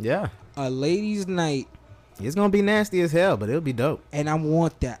 Yeah. A ladies' night. It's gonna be nasty as hell, but it'll be dope. And I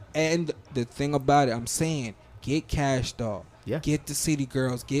want that. And the thing about it, I'm saying, get Cash Doll. Yeah. Get the City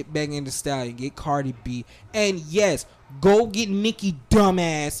Girls. Get Megan Thee Stallion. Get Cardi B. And yes, go get Nicki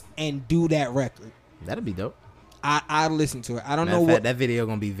dumbass and do that record. That'll be dope. I listen to it. I don't Matter know of what. fact, that video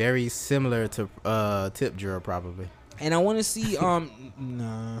gonna be very similar to Tip Drill probably. And I want to see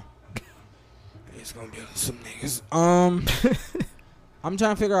nah. It's gonna be some niggas. I'm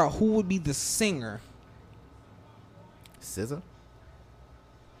trying to figure out who would be the singer. SZA?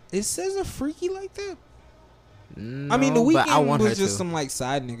 Is SZA freaky like that? No, I mean, The but I Weeknd want her was just to. some like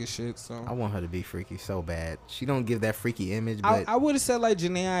side nigga shit. So I want her to be freaky so bad. She don't give that freaky image, but I would have said like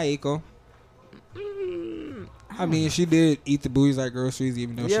Janae Aiko. I mean, she did eat the booties like groceries,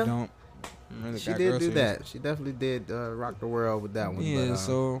 even though Yeah. she don't. Really she got did groceries. do that. She definitely did rock the world with that one. Yeah, but,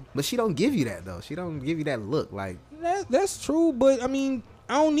 so but she don't give you that though. She don't give you that look like. that's true. But I mean,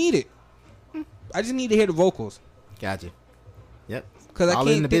 I don't need it. I just need to hear the vocals. Gotcha. Yep. Cause All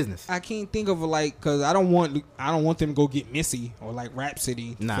in the business. I can't think of cause I don't want them to go get Missy or like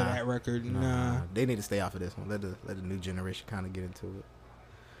Rhapsody for that record. Nah. They need to stay off of this one. Let the new generation kind of get into it.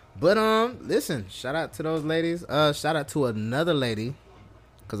 But listen, shout out to those ladies. Shout out to another lady,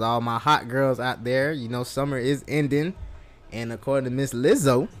 cause all my hot girls out there, summer is ending, and according to Miss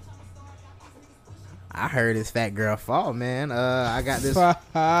Lizzo, I heard it's Fat Girl Fall, man. I got this.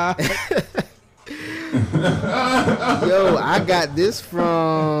 Yo, I got this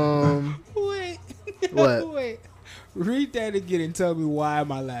from. Wait. What? Wait. Read that again and tell me why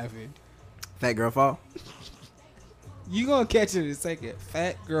am I laughing. Fat Girl Fall. You gonna catch it in a second.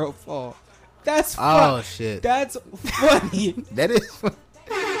 Fat Girl Fall. That's Oh shit. That's funny. That is.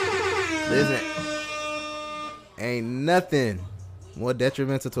 Listen, ain't nothing more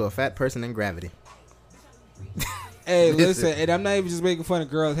detrimental to a fat person than gravity. Hey, listen, and I'm not even just making fun of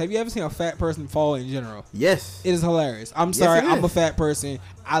girls. Have you ever seen a fat person fall in general? Yes. It is hilarious. I'm sorry, it I'm is. a fat person.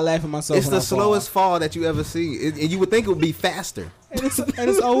 I laugh at myself. It's when the I fall. slowest fall that you ever see. And you would think it would be faster. And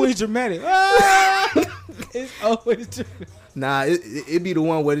it's always dramatic. Ah! It's always dramatic. Nah, it be the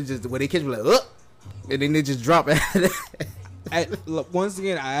one where they catch me like, and then they just drop it. Look, once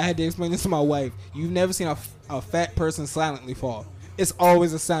again, I had to explain this to my wife. You've never seen a fat person silently fall. It's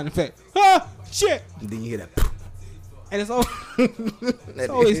always a sound effect. Ah, shit. And then you hear that. And it's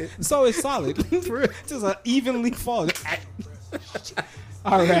always solid. Just an evenly fall.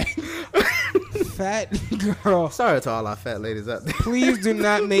 All right. Fat girl. Sorry to all our fat ladies out there. Please do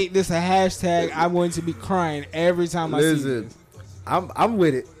not make this a hashtag. I'm going to be crying every time I see Listen, I'm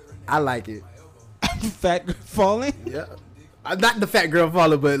with it. I like it. fat girl falling. Yeah. Not the fat girl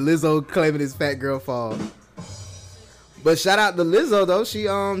falling, but Lizzo claiming his fat girl fall. But shout out to Lizzo though.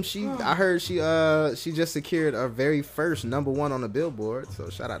 I heard she just secured her very first #1 on the Billboard. So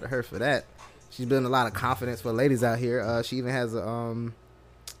shout out to her for that. She's building a lot of confidence for ladies out here. She even has a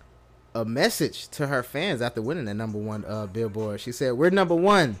message to her fans after winning the #1 Billboard. She said, "We're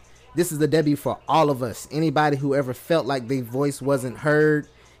 #1. This is the debut for all of us. Anybody who ever felt like their voice wasn't heard,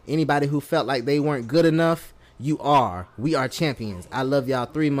 anybody who felt like they weren't good enough, you are. We are champions. I love y'all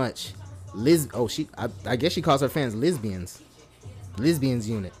 3 much." I guess she calls her fans lesbians. Lesbians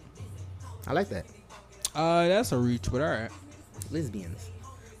unit. I like that. That's a reach, but all right. Lesbians.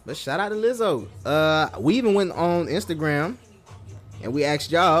 But shout out to Lizzo. We even went on Instagram and we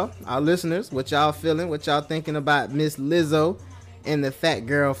asked y'all, our listeners, what y'all feeling, what y'all thinking about Miss Lizzo and the fat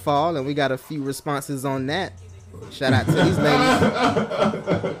girl fall, and we got a few responses on that. Shout out to these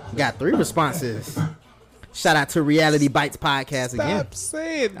ladies. Got 3 responses. Shout out to Reality Bites Podcast again. Stop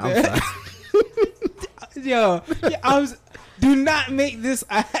saying I'm that. sorry. Yo, do not make this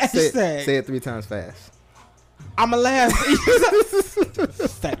a hashtag. Say it 3 times fast. I'ma laugh.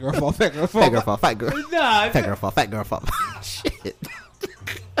 Fat girl fall, fat girl fall. Fat girl fall, fat girl. Nah, fat girl fall, fat girl fall. Shit.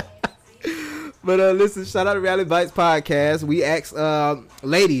 But listen, shout out to Reality Bites Podcast. We asked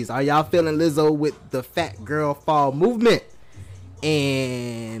ladies, are y'all feeling Lizzo with the fat girl fall movement?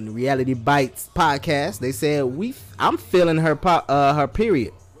 And Reality Bites Podcast, they said I'm feeling her her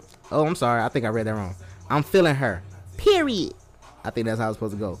period. Oh, I'm sorry, I think I read that wrong. I'm feeling her period. I think that's how it's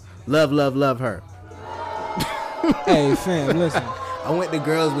supposed to go. Love, love, love her. Hey fam, listen. I went to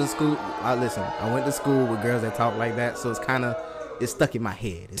girls with school. I went to school with girls that talk like that, so it's stuck in my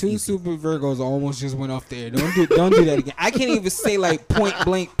head. It's 2 easy. super Virgos almost just went off there. Don't do that again. I can't even say like point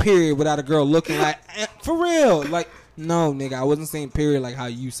blank period without a girl looking like for real. Like no, nigga, I wasn't saying period like how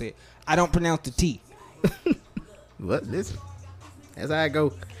you say it. I don't pronounce the T. What? Listen, that's how I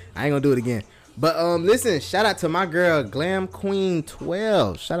go. I ain't gonna do it again. But listen, shout out to my girl Glam Queen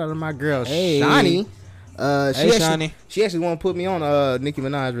 12. Shout out to my girl Shani. She actually want to put me on Nicki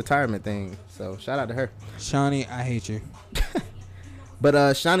Minaj retirement thing. So shout out to her. Shani, I hate you. But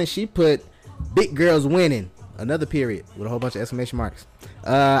Shani, she put big girls winning. Another period with a whole bunch of exclamation marks.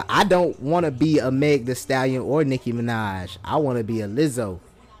 I don't want to be a Meg Thee Stallion or Nicki Minaj. I want to be a Lizzo.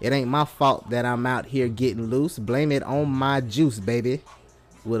 It ain't my fault that I'm out here getting loose. Blame it on my juice, baby.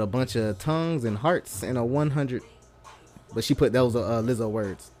 With a bunch of tongues and hearts and a 100. But she put those Lizzo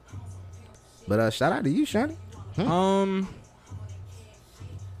words. But shout out to you, Shani.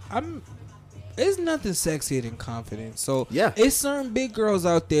 There's nothing sexier than confidence. So yeah, it's certain big girls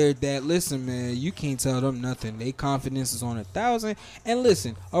out there that listen, man. You can't tell them nothing. Their confidence is on 1,000. And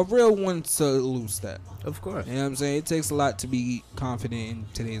listen, a real one salutes that. Of course. You know what I'm saying? It takes a lot to be confident in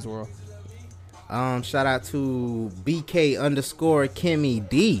today's world. Shout out to BK_Kimmy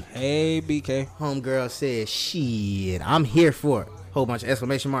D. Hey, BK. Homegirl said, shit, I'm here for it. Whole bunch of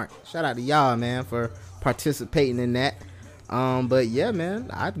exclamation mark. Shout out to y'all, man, for participating in that. But yeah, man,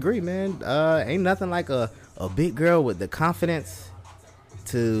 I agree, man. Ain't nothing like a big girl with the confidence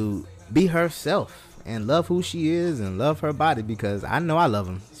to be herself and love who she is and love her body, because I know I love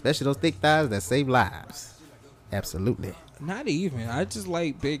them, especially those thick thighs that save lives. Absolutely. Not even. I just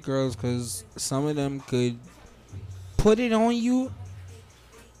like big girls because some of them could put it on you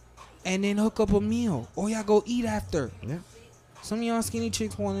and then hook up a meal, or y'all go eat after. Yeah. Some of y'all skinny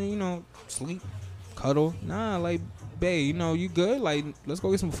chicks want to, sleep, cuddle. Nah, like, babe, you good? Like, let's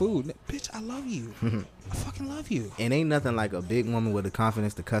go get some food. Bitch, I love you. I fucking love you. And ain't nothing like a big woman with the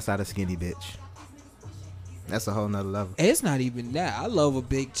confidence to cuss out a skinny bitch. That's a whole nother level. It's not even that. I love a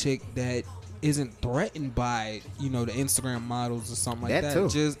big chick that isn't threatened by, the Instagram models or something like that. Too.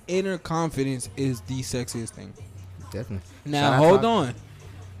 Just inner confidence is the sexiest thing. Definitely. Now, hold on.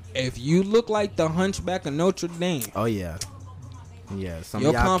 If you look like the Hunchback of Notre Dame. Oh, yeah. Yeah, some Your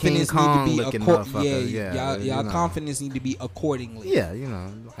of y'all confidence King Kong need to be looking y'all motherfuckers. Yeah, you know. confidence need to be accordingly. Yeah, you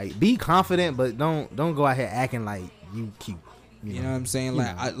know, like be confident, but don't go out here acting like you cute. You know what I'm saying? You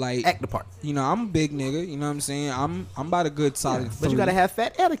Like, know, I like act the part. You know, I'm a big nigga. You know what I'm saying? I'm about a good solid. Yeah, 3. but you gotta have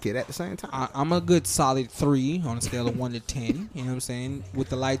fat etiquette at the same time. I'm a good solid 3 on a scale of 1 to 10. You know what I'm saying? With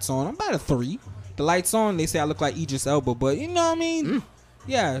the lights on, I'm about a 3. The lights on, they say I look like Idris Elba, but you know what I mean?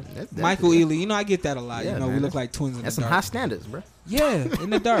 Yeah, Michael Ealy. You know, I get that a lot. Yeah, you know, man, we look like twins in that's the some dark. high standards, bro. Yeah, in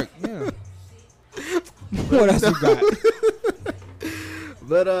the dark. Yeah. What else you got?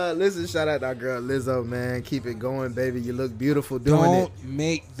 But listen, shout out to our girl Lizzo, man. Keep it going, baby. You look beautiful doing it. Don't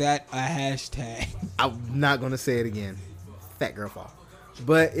make that a hashtag. I'm not gonna say it again. Fat girl fall.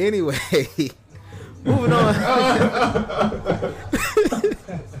 But anyway, moving on.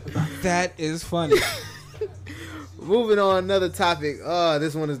 That is funny. Moving on, another topic. Oh,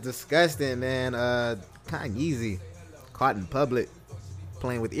 this one is disgusting, man. Kanye caught in public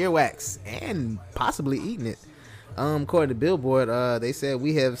playing with earwax and possibly eating it. According to Billboard, they said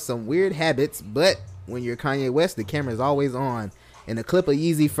we have some weird habits, but when you're Kanye West, the camera is always on. In a clip of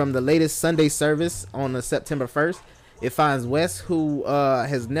Yeezy from the latest Sunday service on the September 1st, it finds West, who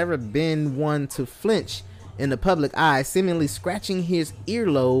has never been one to flinch in the public eye, seemingly scratching his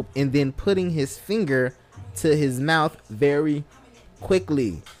earlobe and then putting his finger to his mouth very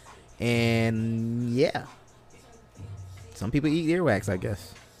quickly. And yeah, some people eat earwax, I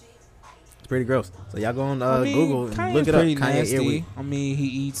guess. It's pretty gross. So y'all go on Google and Kanye's look it up. pretty Kanye nasty. earwax. I mean, he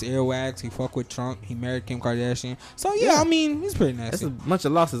eats earwax. He fuck with Trump. He married Kim Kardashian. So yeah, I mean, he's pretty That's nasty. a bunch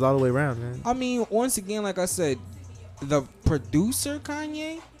of losses all the way around, man. I mean, once again, like I said, the producer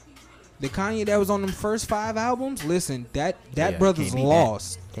Kanye, the Kanye that was on them first 5 albums. Listen, that Yeah, brother's can't beat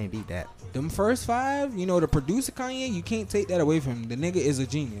lost. that. Can't beat that. Them first 5, you know, the producer Kanye, you can't take that away from him. The nigga is a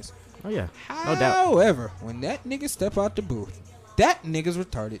genius. Oh yeah, no doubt. However, when that nigga step out the booth, that nigga's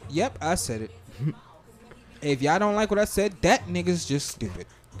retarded. Yep, I said it. If y'all don't like what I said, that nigga's just stupid.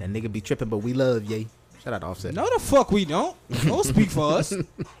 That nigga be tripping, but we love Ye. Shout out to Offset. No, the fuck we don't. Don't speak for us. Nigga,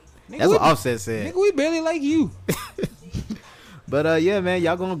 That's what Offset said. Nigga, we barely like you. But yeah, man,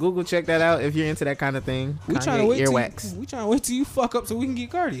 y'all gonna Google check that out if you're into that kind of thing. We Kanye trying to wait. earwax. We trying to wait till you fuck up so we can get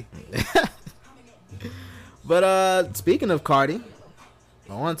Cardi. But speaking of Cardi,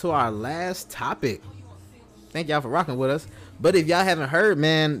 on to our last topic. Thank y'all for rocking with us. But if y'all haven't heard,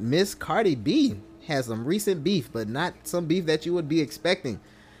 man, Miss Cardi B has some recent beef, but not some beef that you would be expecting.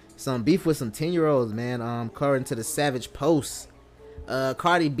 Some beef with some 10-year-olds, man. According to the Savage Post,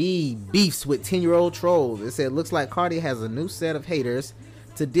 Cardi B beefs with 10-year-old trolls. It said, looks like Cardi has a new set of haters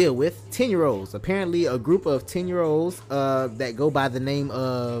to deal with. 10-year-olds. Apparently, a group of 10-year-olds that go by the name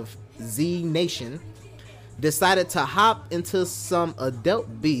of Z Nation decided to hop into some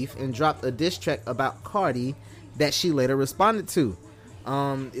adult beef and dropped a diss track about Cardi that she later responded to.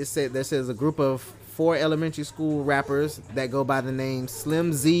 It said there says a group of 4 elementary school rappers that go by the name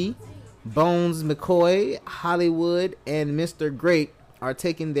Slim Z, Bones McCoy, Hollywood, and Mr. Great are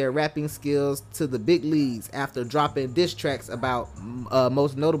taking their rapping skills to the big leagues after dropping diss tracks about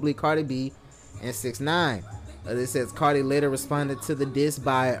most notably Cardi B and 6ix9ine. It says Cardi later responded to the diss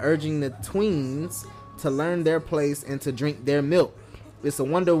by urging the tweens to learn their place and to drink their milk. It's a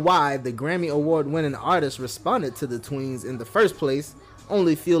wonder why the Grammy Award winning artist responded to the tweens in the first place,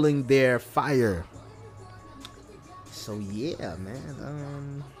 only fueling their fire. So yeah,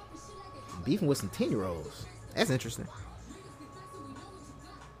 man, beefing with some 10-year-olds. That's interesting.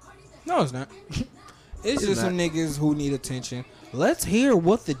 No, it's not. It's just some niggas who need attention. Let's hear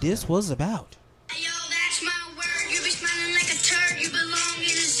what the diss was about. Yo, that's my word. You be smiling like a turd. You belong in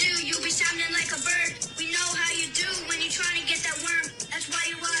a zoo. You be sounding like a bird. We know how you do when you trying to get that worm. That's why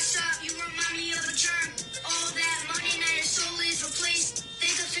you wash up. You remind me of a germ. All that money, now your soul is replaced. They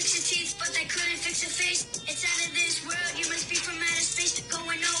could fix your teeth, but they couldn't fix your face. It's out of this world. You must be from outer space.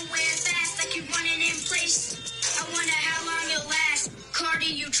 Going nowhere fast, like you running in place. I wonder how long you'll last. Cardi,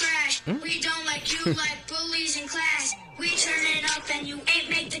 you trash. We don't like you like bullies in class. We turn it up and you ain't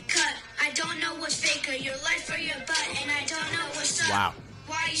make the cut. I don't know what's faker, your life or your butt, and I don't know what's up. Wow.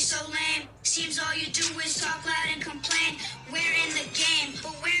 Why you so lame? Seems all you do is talk loud and complain. We're in the game,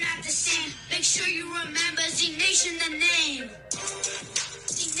 but we're not the same. Make sure you remember Z Nation the name.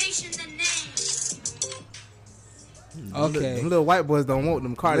 Z Nation the name. Okay. Them little white boys don't want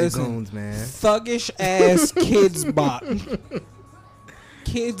them Cardi goons, man. Thuggish ass kids bop.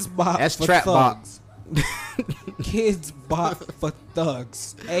 Kids bop. That's for trap thugs. Kids bop for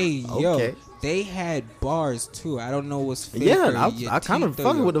thugs. Hey, yo, Okay. they had bars too. I don't know what's fake. Yeah, I kind of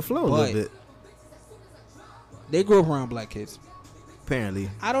fucking with the flow a little bit. They grew up around black kids. Apparently.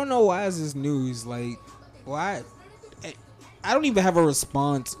 I don't know why is this news like why. I don't even have a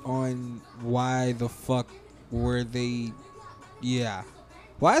response on why the fuck were they. Yeah.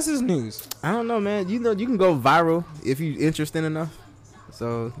 Why is this news? I don't know, man. You know, you can go viral if you interesting enough.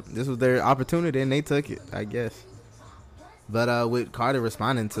 So this was their opportunity, and they took it, I guess. But with Cardi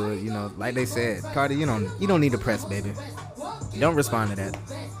responding to it, you know, like they said, Cardi, you don't need to press, baby. Don't respond to that.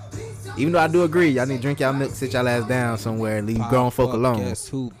 Even though I do agree, y'all need to drink y'all milk, sit y'all ass down somewhere, and leave Pop grown folk up, alone. Guess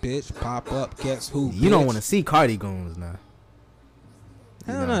who, bitch? Pop up, guess who? You don't want to see Cardi goons now.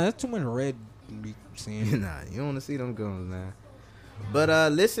 I don't know. That's too much red. Be seeing. Nah, you don't want to see them goons now.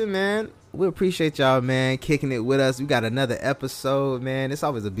 But listen, man, we appreciate y'all, man, kicking it with us. We got another episode, man. It's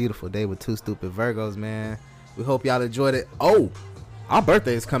always a beautiful day with Two Stupid Virgos, man. We hope y'all enjoyed it. Oh, our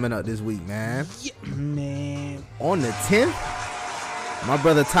birthday is coming up this week, man. Yeah, man. On the 10th, my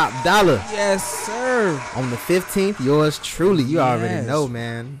brother Top Dollar. Yes, sir. On the 15th, yours truly. You already know,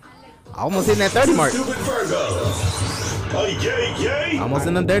 man. Almost hitting that 30 mark. Stupid Virgos. Yay. Almost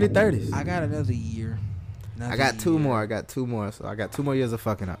in them dirty 30s. I got another year. I got two more. So I got 2 more years of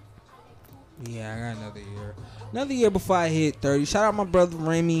fucking up. Yeah, I got another year. Another year before I hit 30. Shout out my brother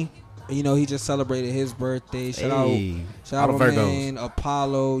Remy. You know, he just celebrated his birthday. Shout out my man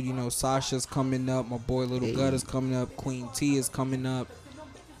Apollo. You know, Sasha's coming up. My boy Little Gut is coming up. Queen T is coming up.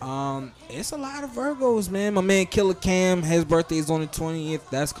 It's a lot of Virgos, man. My man Killer Cam, his birthday is on the 20th.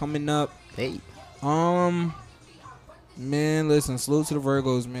 That's coming up. Man, listen, salute to the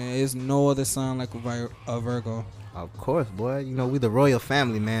Virgos, man. There's no other sign like a Virgo. Of course, boy. You know, we the royal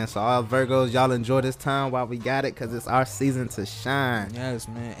family, man. So all Virgos, y'all enjoy this time while we got it, because it's our season to shine. Yes,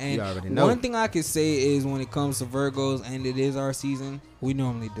 man. And you already know. One thing I can say is when it comes to Virgos, and it is our season, we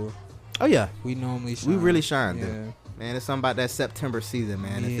normally do. Oh, yeah. We normally shine. We really shine, yeah. dude. Man, it's something about that September season,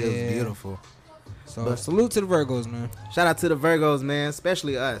 man. It feels beautiful. So salute to the Virgos, man. Shout out to the Virgos, man.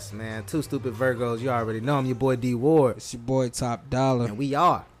 Especially us, man. Two Stupid Virgos. You already know I'm your boy D Ward. It's your boy Top Dollar. And we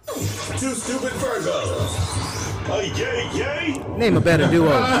are Two Stupid Virgos. Yay. Name a better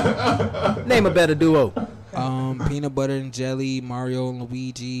duo. Name a better duo. Peanut Butter and Jelly, Mario and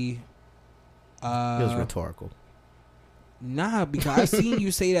Luigi. It was rhetorical. Nah, because I seen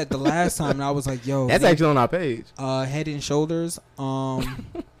you say that the last time, and I was like, yo. That's actually on our page. Head and Shoulders.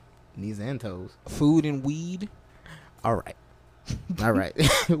 Knees and toes. Food and Weed. All right.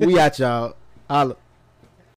 We out, y'all. Holla.